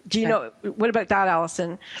happen. Do you know, what about that,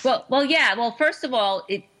 Allison? Well, yeah. Well, first of all,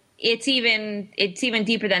 it's even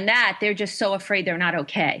deeper than that. They're just so afraid they're not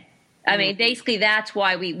okay. I mean, basically, that's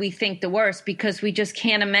why we think the worst, because we just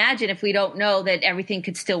can't imagine if we don't know that everything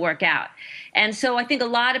could still work out. And so I think a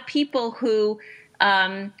lot of people who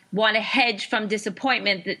want to hedge from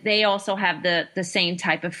disappointment, that they also have the same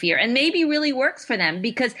type of fear, and maybe really works for them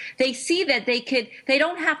because they see that they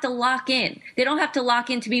don't have to lock in. They don't have to lock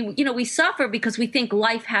in to be, we suffer because we think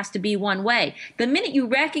life has to be one way. The minute you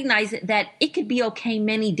recognize that it could be okay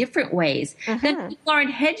many different ways, mm-hmm. then people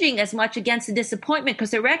aren't hedging as much against the disappointment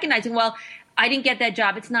because they're recognizing, well, I didn't get that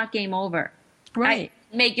job. It's not game over. Right.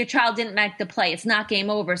 Your child didn't make the play. It's not game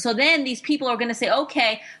over. So then these people are going to say,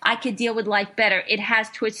 okay, I could deal with life better. It has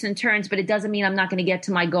twists and turns, but it doesn't mean I'm not going to get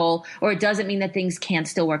to my goal, or it doesn't mean that things can't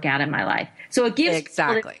still work out in my life. So it gives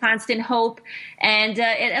people constant hope, and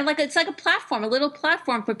it's like a platform, a little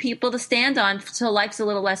platform for people to stand on, so life's a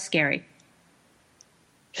little less scary.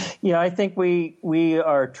 Yeah, I think we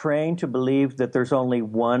are trained to believe that there's only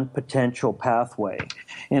one potential pathway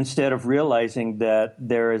instead of realizing that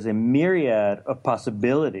there is a myriad of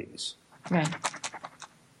possibilities.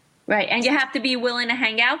 Right. And you have to be willing to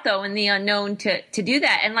hang out, though, in the unknown to do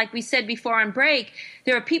that. And like we said before on break,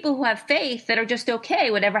 there are people who have faith that are just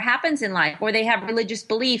okay, whatever happens in life, or they have religious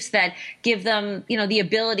beliefs that give them, the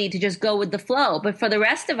ability to just go with the flow. But for the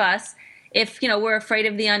rest of us, if, we're afraid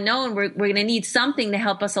of the unknown, we're going to need something to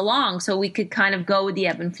help us along so we could kind of go with the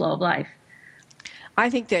ebb and flow of life. I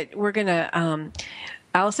think that we're going to,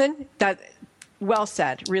 Allison, that well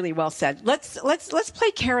said, really well said. Let's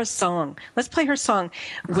play Cara's song. Let's play her song,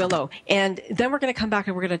 Willow. And then we're going to come back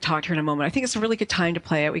and we're going to talk to her in a moment. I think it's a really good time to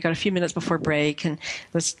play it. We got a few minutes before break, and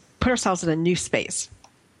let's put ourselves in a new space.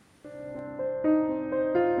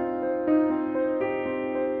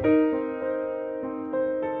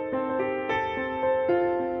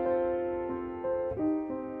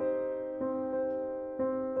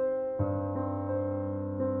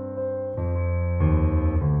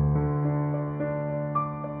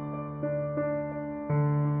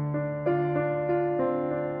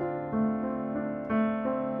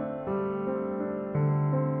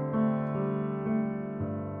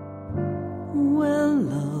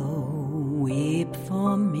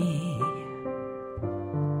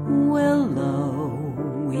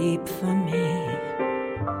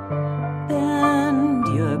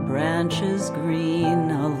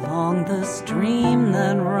 along the stream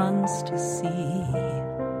that runs to sea.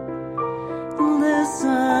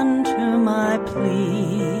 Listen to my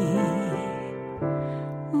plea.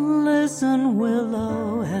 Listen,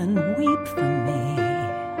 willow, and weep for me.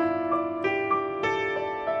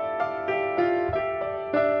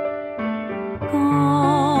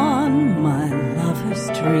 Gone, my lover's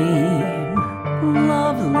dream,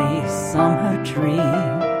 lovely summer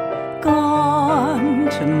dream. Gone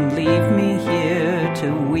to leave me here to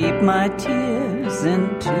weep my tears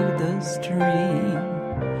into the stream.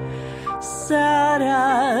 Sad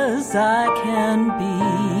as I can be,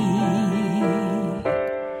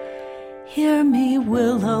 hear me,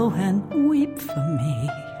 willow, and weep for me.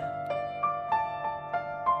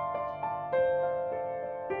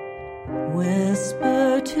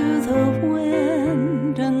 Whisper to the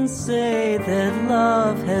wind and say that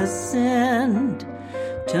love has sinned,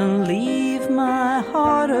 to leave my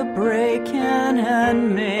heart a-breaking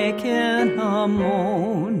and making a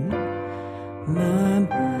moan.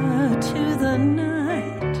 Murmur to the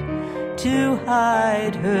night to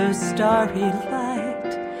hide her starry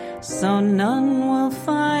light, so none will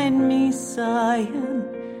find me sighing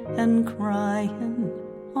and crying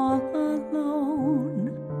all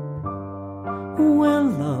alone.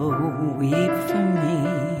 Willow, weep for me,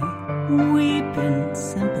 weep in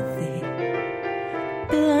sympathy.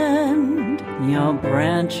 Bend your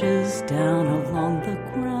branches down along the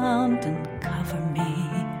ground and cover me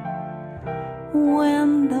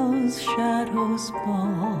when those shadows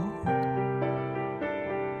fall.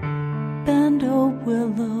 Bend, oh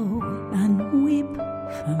willow, and weep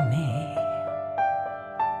for me.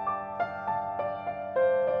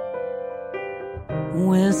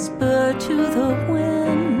 Whisper to the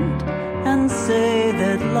wind and say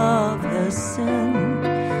that love has sinned,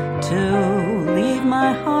 to leave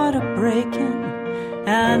my heart a-breaking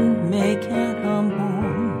and make it a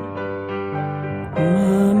moan.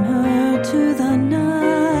 Murmur to the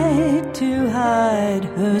night to hide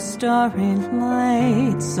her starry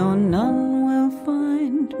light, so none will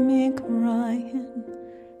find me crying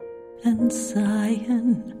and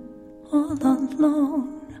sighing all alone.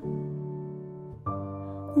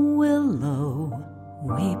 Willow,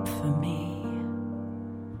 weep for me,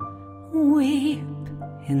 weep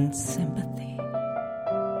in sympathy.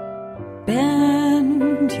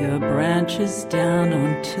 Bend your branches down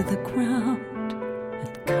onto the ground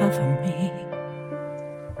and cover me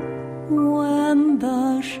when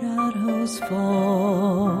the shadows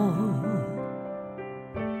fall.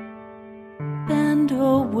 Bend,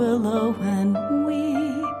 oh willow, and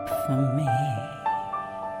weep for me.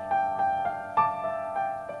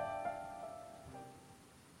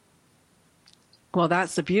 Well,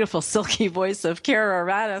 that's the beautiful, silky voice of Cara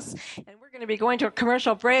Auratus. And we're going to be going to a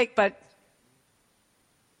commercial break, but...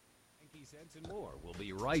 We'll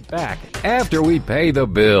be right back after we pay the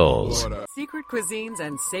bills. Secret Cuisines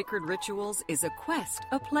and Sacred Rituals is a quest,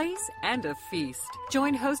 a place, and a feast.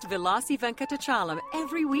 Join host Vilasi Venkatachalam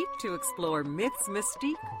every week to explore myths,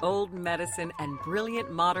 mystique, old medicine, and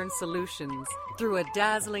brilliant modern solutions through a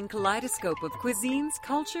dazzling kaleidoscope of cuisines,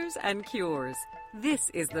 cultures, and cures. This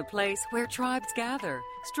is the place where tribes gather,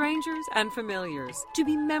 strangers and familiars, to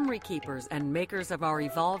be memory keepers and makers of our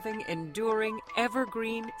evolving, enduring,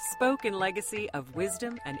 evergreen, spoken legacy of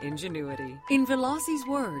wisdom and ingenuity. In Velasi's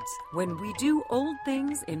words, when we do old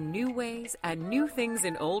things in new ways and new things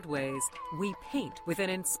in old ways, we paint with an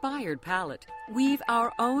inspired palette, weave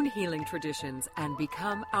our own healing traditions, and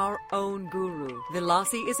become our own guru.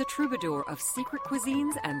 Vilasi is a troubadour of secret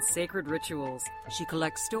cuisines and sacred rituals. She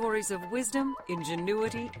collects stories of wisdom,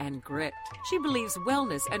 ingenuity, and grit. She believes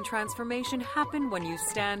wellness and transformation happen when you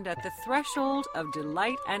stand at the threshold of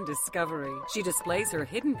delight and discovery. She displays her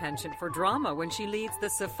hidden penchant for drama when she leads the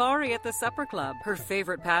Safari at the Supper Club. Her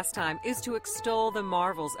favorite pastime is to extol the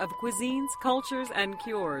marvels of cuisines, cultures, and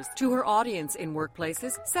cures. To her audience in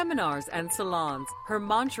workplaces, seminars, and salons, her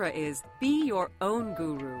mantra is, be your own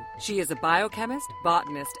guru. She is a biochemist,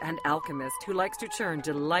 botanist, and alchemist who likes to churn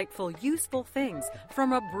delightful, useful things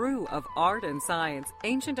from a brew of art and science,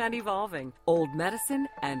 ancient and evolving, old medicine,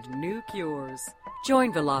 and new cures.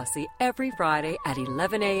 Join Vilasi every Friday at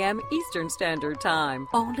 11 a.m. Eastern Standard Time,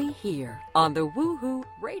 only here on the Woohoo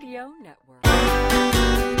Radio Network.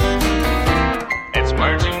 It's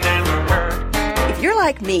words you never heard. If you're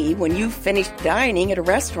like me, when you've finished dining at a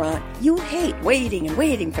restaurant, you hate waiting and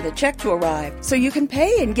waiting for the check to arrive so you can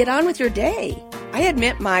pay and get on with your day. I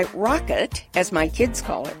admit my rocket, as my kids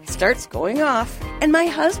call it, starts going off, and my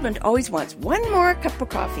husband always wants one more cup of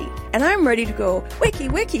coffee, and I'm ready to go, wiki,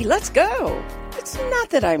 wiki, let's go. It's not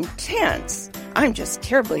that I'm tense. I'm just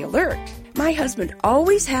terribly alert. My husband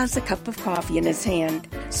always has a cup of coffee in his hand.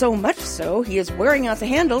 So much so, he is wearing out the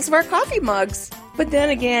handles of our coffee mugs. But then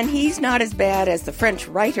again, he's not as bad as the French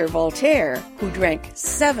writer Voltaire, who drank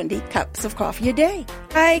 70 cups of coffee a day.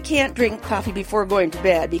 I can't drink coffee before going to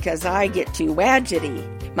bed because I get too wadgety.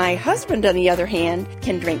 My husband, on the other hand,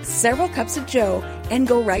 can drink several cups of joe and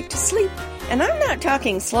go right to sleep. And I'm not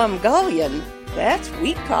talking slumgullion. That's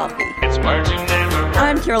weak coffee. It's words you never heard.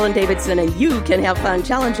 I'm Carolyn Davidson, and you can have fun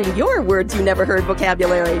challenging your words you never heard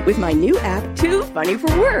vocabulary with my new app, Too Funny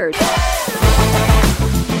for Words.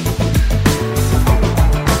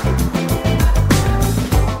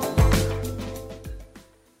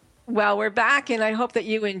 Well, we're back, and I hope that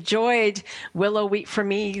you enjoyed Willow Weep for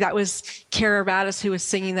Me. That was Cara Auratus who was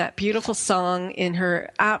singing that beautiful song in her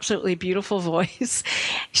absolutely beautiful voice.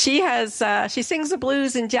 She sings the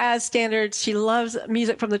blues and jazz standards. She loves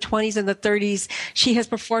music from the 20s and the 30s. She has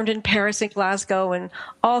performed in Paris and Glasgow and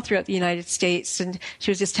all throughout the United States. And she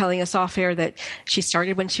was just telling us off air that she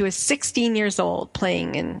started when she was 16 years old,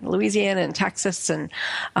 playing in Louisiana and Texas. And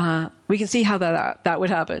we can see how that would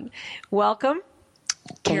happen. Welcome.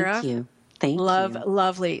 Cara. Thank you. Thank you.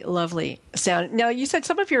 Lovely sound. Now, you said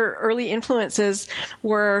some of your early influences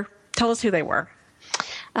were, tell us who they were.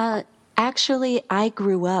 Actually, I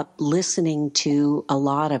grew up listening to a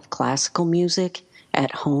lot of classical music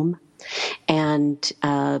at home. And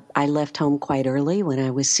I left home quite early when I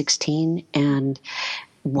was 16. And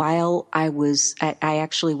while I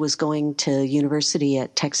actually was going to university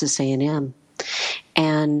at Texas A&M.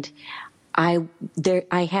 And I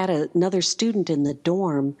had another student in the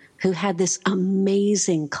dorm who had this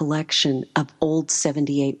amazing collection of old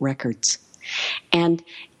 78 records. And,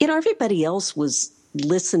 everybody else was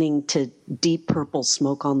listening to Deep Purple,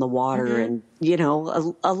 Smoke on the Water, mm-hmm.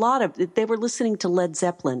 and, a lot of, they were listening to Led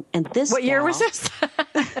Zeppelin. And what year was this?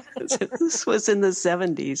 This was in the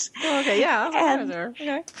 70s. Okay,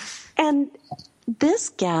 yeah. And this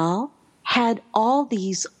gal had all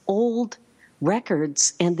these old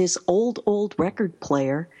records and this old record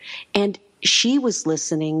player, and she was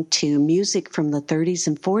listening to music from the 30s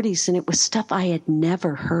and 40s, and it was stuff I had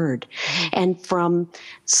never heard. Mm-hmm. And from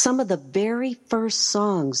some of the very first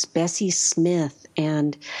songs, Bessie Smith,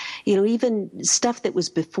 and, even stuff that was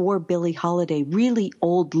before Billie Holiday, really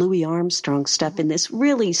old Louis Armstrong stuff, and this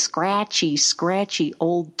really scratchy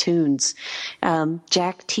old tunes.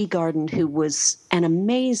 Jack Teagarden, who was an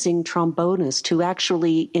amazing trombonist, who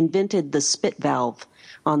actually invented the spit valve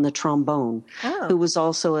on the trombone, who was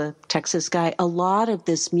also a Texas guy. A lot of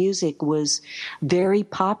this music was very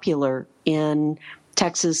popular in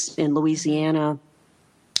Texas, in Louisiana,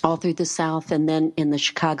 all through the South, and then in the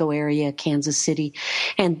Chicago area, Kansas City.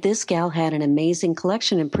 And this gal had an amazing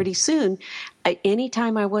collection. And pretty soon,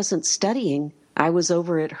 anytime I wasn't studying, I was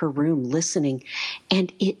over at her room listening.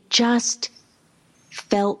 And it just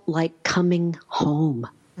felt like coming home.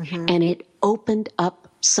 Mm-hmm. And it opened up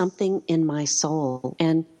something in my soul.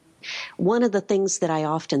 And one of the things that I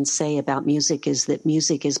often say about music is that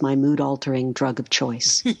music is my mood-altering drug of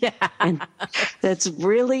choice. Yeah. And that's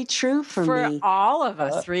really true for me. For all of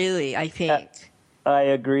us, really, I think. I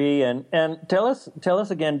agree. And tell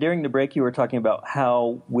us again, during the break you were talking about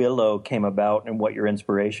how Willow came about and what your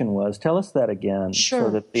inspiration was. Tell us that again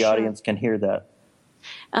so that the audience can hear that.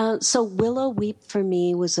 So Willow Weep for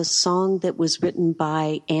me was a song that was written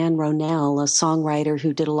by Anne Ronell, a songwriter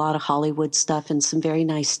who did a lot of Hollywood stuff and some very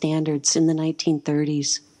nice standards in the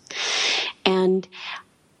 1930s. And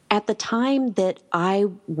at the time that I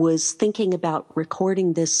was thinking about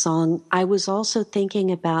recording this song, I was also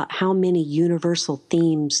thinking about how many universal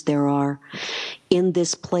themes there are in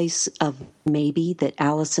this place of maybe that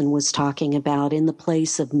Allison was talking about, in the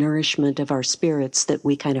place of nourishment of our spirits that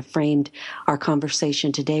we kind of framed our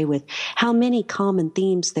conversation today with, how many common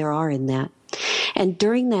themes there are in that. And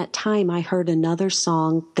during that time, I heard another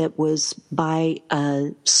song that was by a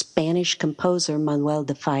Spanish composer, Manuel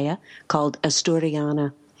de Falla, called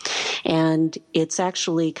Asturiana. And it's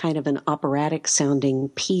actually kind of an operatic sounding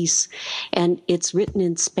piece, and it's written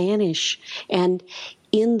in Spanish. And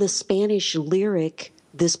in the Spanish lyric,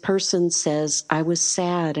 this person says, I was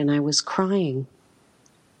sad and I was crying.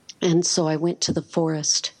 And so I went to the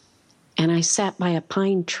forest and I sat by a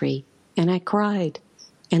pine tree and I cried,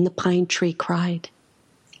 and the pine tree cried.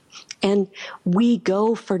 And we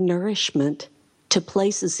go for nourishment to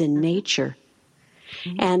places in nature.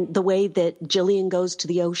 And the way that Jillian goes to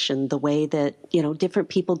the ocean, the way that, different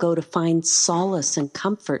people go to find solace and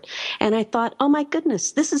comfort. And I thought, oh my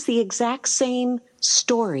goodness, this is the exact same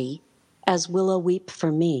story as Willow Weep for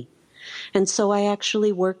me. And so I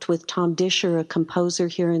actually worked with Tom Disher, a composer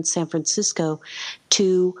here in San Francisco,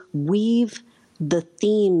 to weave the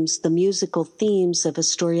themes, the musical themes of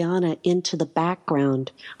Astoriana into the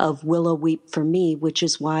background of Willow Weep for me, which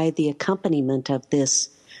is why the accompaniment of this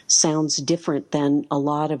sounds different than a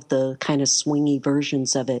lot of the kind of swingy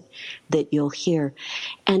versions of it that you'll hear.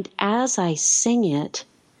 And as I sing it,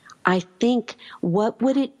 I think, what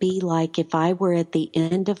would it be like if I were at the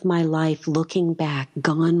end of my life looking back,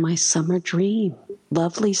 gone my summer dream,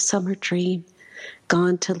 lovely summer dream,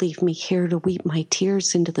 gone to leave me here to weep my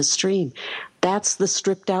tears into the stream. That's the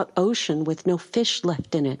stripped out ocean with no fish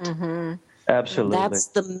left in it. Mm-hmm. Absolutely. That's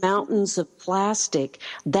the mountains of plastic.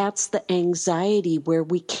 That's the anxiety where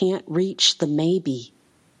we can't reach the maybe.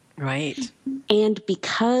 Right. And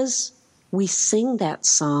because we sing that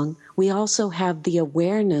song, we also have the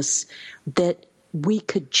awareness that we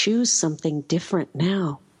could choose something different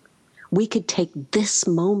now. We could take this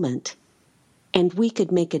moment and we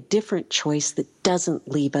could make a different choice that doesn't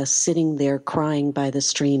leave us sitting there crying by the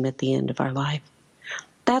stream at the end of our life.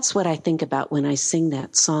 That's what I think about when I sing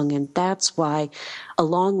that song, and that's why,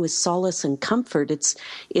 along with solace and comfort, it's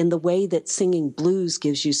in the way that singing blues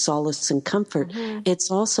gives you solace and comfort,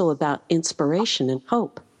 it's also about inspiration and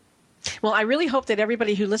hope. Well, I really hope that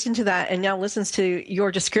everybody who listened to that and now listens to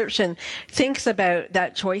your description thinks about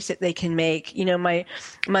that choice that they can make. You know,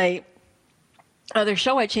 my other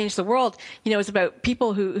show, I Changed the World, you know, is about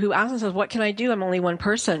people who ask themselves, what can I do? I'm only one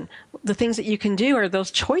person. The things that you can do are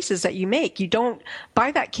those choices that you make. You don't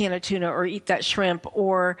buy that can of tuna or eat that shrimp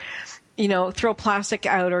or, you know, throw plastic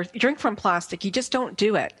out or drink from plastic. You just don't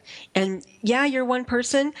do it. And yeah, you're one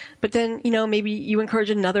person, but then, you know, maybe you encourage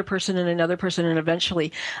another person and another person, and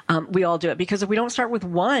eventually we all do it. Because if we don't start with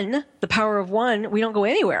one, the power of one, we don't go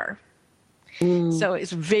anywhere. So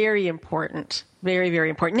it's very important. Very,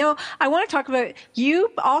 very important. Now, I want to talk about,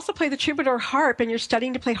 you also play the troubadour harp, and you're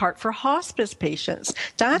studying to play harp for hospice patients.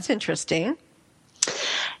 That's interesting.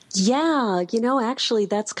 Yeah, you know, actually,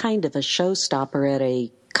 that's kind of a showstopper at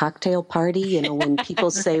a cocktail party. You know, when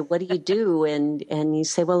people say, what do you do? And you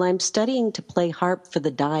say, well, I'm studying to play harp for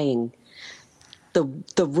the dying.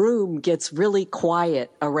 The room gets really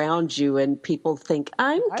quiet around you, and people think,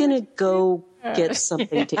 I'm going to go get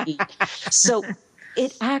something to eat. So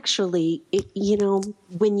it actually, you know,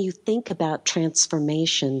 when you think about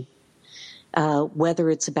transformation,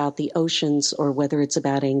 whether it's about the oceans or whether it's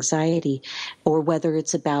about anxiety or whether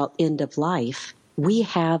it's about end of life, we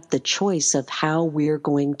have the choice of how we're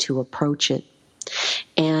going to approach it.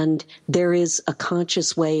 And there is a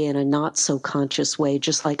conscious way and a not so conscious way,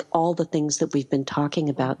 just like all the things that we've been talking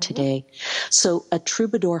about today. So a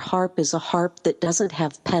troubadour harp is a harp that doesn't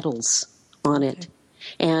have pedals on it.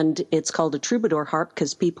 And it's called a troubadour harp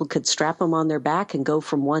because people could strap them on their back and go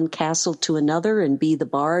from one castle to another and be the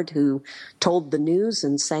bard who told the news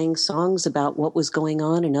and sang songs about what was going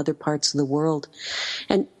on in other parts of the world.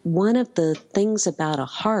 And one of the things about a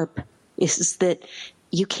harp is that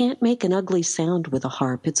you can't make an ugly sound with a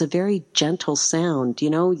harp. It's a very gentle sound. You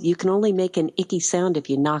know, you can only make an icky sound if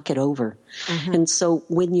you knock it over. And so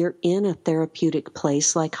when you're in a therapeutic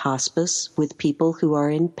place like hospice with people who are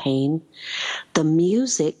in pain, the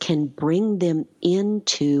music can bring them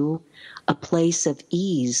into a place of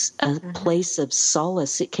ease, a place of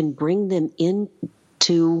solace. It can bring them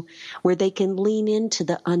into where they can lean into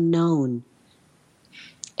the unknown.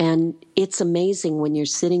 And it's amazing when you're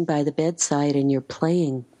sitting by the bedside and you're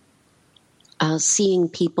playing, seeing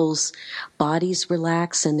people's bodies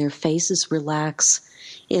relax and their faces relax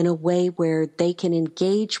in a way where they can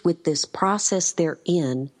engage with this process they're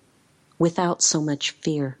in without so much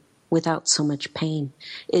fear, without so much pain.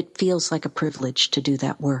 It feels like a privilege to do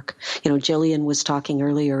that work. You know, Jillian was talking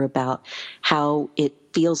earlier about how it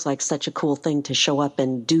feels like such a cool thing to show up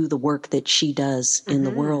and do the work that she does in the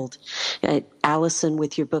world. Allison,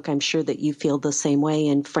 with your book, I'm sure that you feel the same way.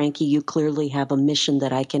 And Frankie, you clearly have a mission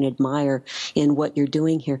that I can admire in what you're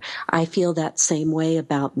doing here. I feel that same way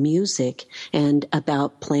about music and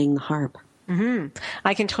about playing the harp.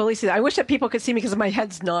 I can totally see that. I wish that people could see me because my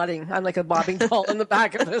head's nodding. I'm like a bobbing ball in the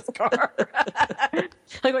back of this car.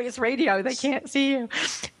 Like when it's radio, they can't see you.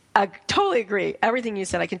 I totally agree. Everything you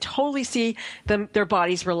said, I can totally see them, their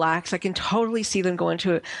bodies relax. I can totally see them go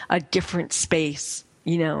into a different space,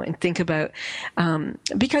 you know, and think about,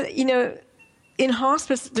 because, you know, in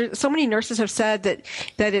hospice, so many nurses have said that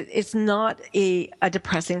it's not a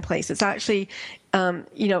depressing place. It's actually,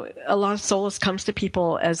 you know, a lot of solace comes to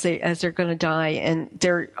people as they're going to die, and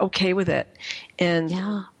they're okay with it, and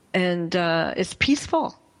it's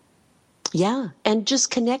peaceful. Yeah, and just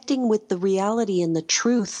connecting with the reality and the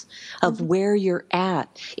truth of where you're at.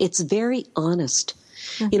 It's very honest.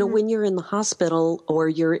 You know, when you're in the hospital or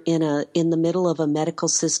you're in the middle of a medical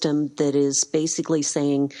system that is basically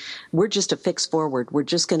saying, we're just a fix forward, we're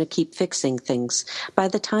just going to keep fixing things. By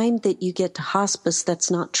the time that you get to hospice,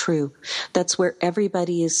 that's not true. That's where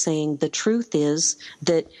everybody is saying the truth is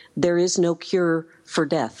that there is no cure for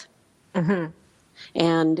death.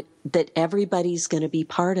 And that everybody's going to be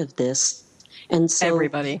part of this. And so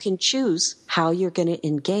you can choose how you're going to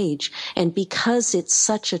engage. And because it's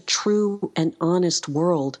such a true and honest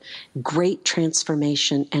world, great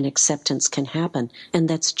transformation and acceptance can happen. And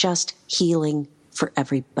that's just healing for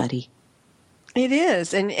everybody. It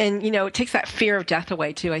is. And you know, it takes that fear of death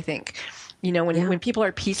away too, I think. You know, when people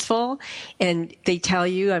are peaceful and they tell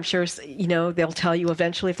you, I'm sure, you know, they'll tell you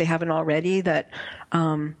eventually if they haven't already that,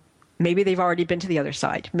 maybe they've already been to the other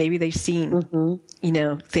side. Maybe they've seen, you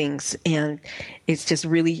know, things, and it's just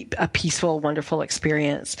really a peaceful, wonderful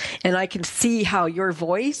experience. And I can see how your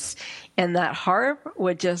voice and that harp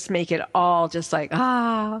would just make it all just like,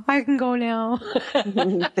 I can go now.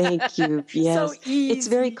 Thank you. Yes. So easy. It's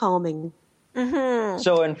very calming.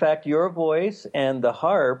 So, in fact, your voice and the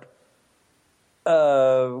harp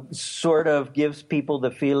sort of gives people the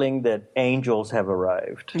feeling that angels have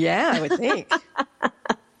arrived. Yeah, I would think.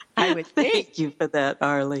 I would think. Thank you for that,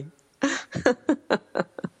 RLee.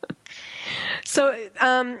 So,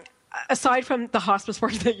 aside from the hospice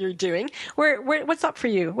work that you're doing, what's up for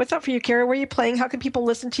you? What's up for you, Cara? Where are you playing? How can people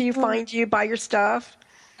listen to you, find you, buy your stuff?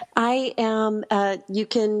 I am, you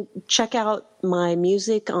can check out my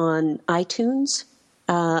music on iTunes.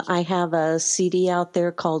 I have a CD out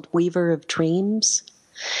there called Weaver of Dreams.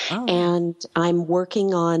 And I'm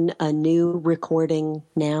working on a new recording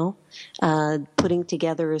now, putting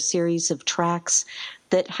together a series of tracks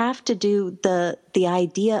that have to do, the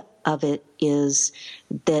idea of it is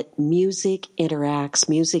that music interacts.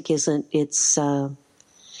 Music isn't,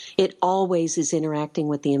 it always is interacting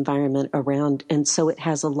with the environment around. And so it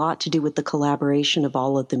has a lot to do with the collaboration of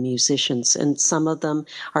all of the musicians. And some of them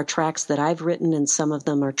are tracks that I've written, and some of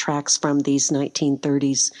them are tracks from these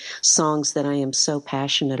 1930s songs that I am so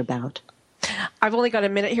passionate about. I've only got a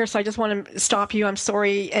minute here, so I just want to stop you. I'm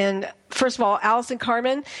sorry. And first of all, Allison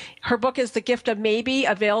Carmen, her book is The Gift of Maybe,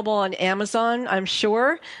 available on Amazon, I'm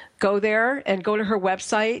sure. Go there and go to her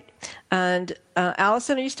website. And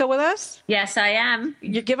Allison, are you still with us? Yes, I am.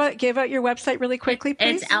 You give out your website really quickly,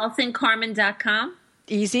 please. It's AllisonCarmen.com.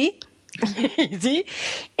 Easy. Easy.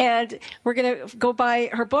 And we're going to go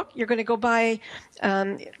buy her book. You're going to go buy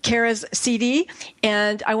Cara's CD.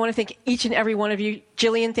 And I want to thank each and every one of you.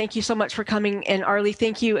 Jillian, thank you so much for coming. And RLee,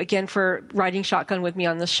 thank you again for riding shotgun with me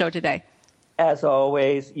on this show today. As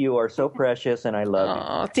always, you are so precious, and I love you.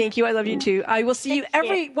 Oh, thank you. I love you, too. I will see you,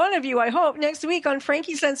 every one of you, I hope, next week on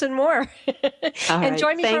Frankie Sense and More. And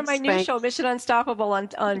join me for my new show, Mission Unstoppable,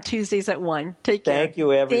 on Tuesdays at 1. Take care. Thank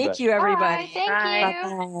you, everybody. Thank you, everybody. Bye.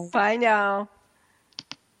 Thank you. Bye now.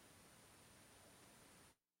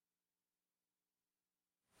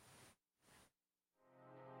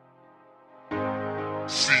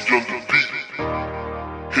 See on the beat,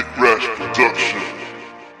 Hit Rash Production.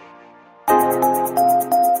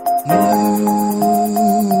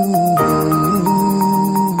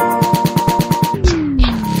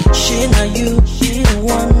 Shit, now you be the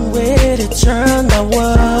one way to turn my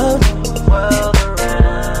world.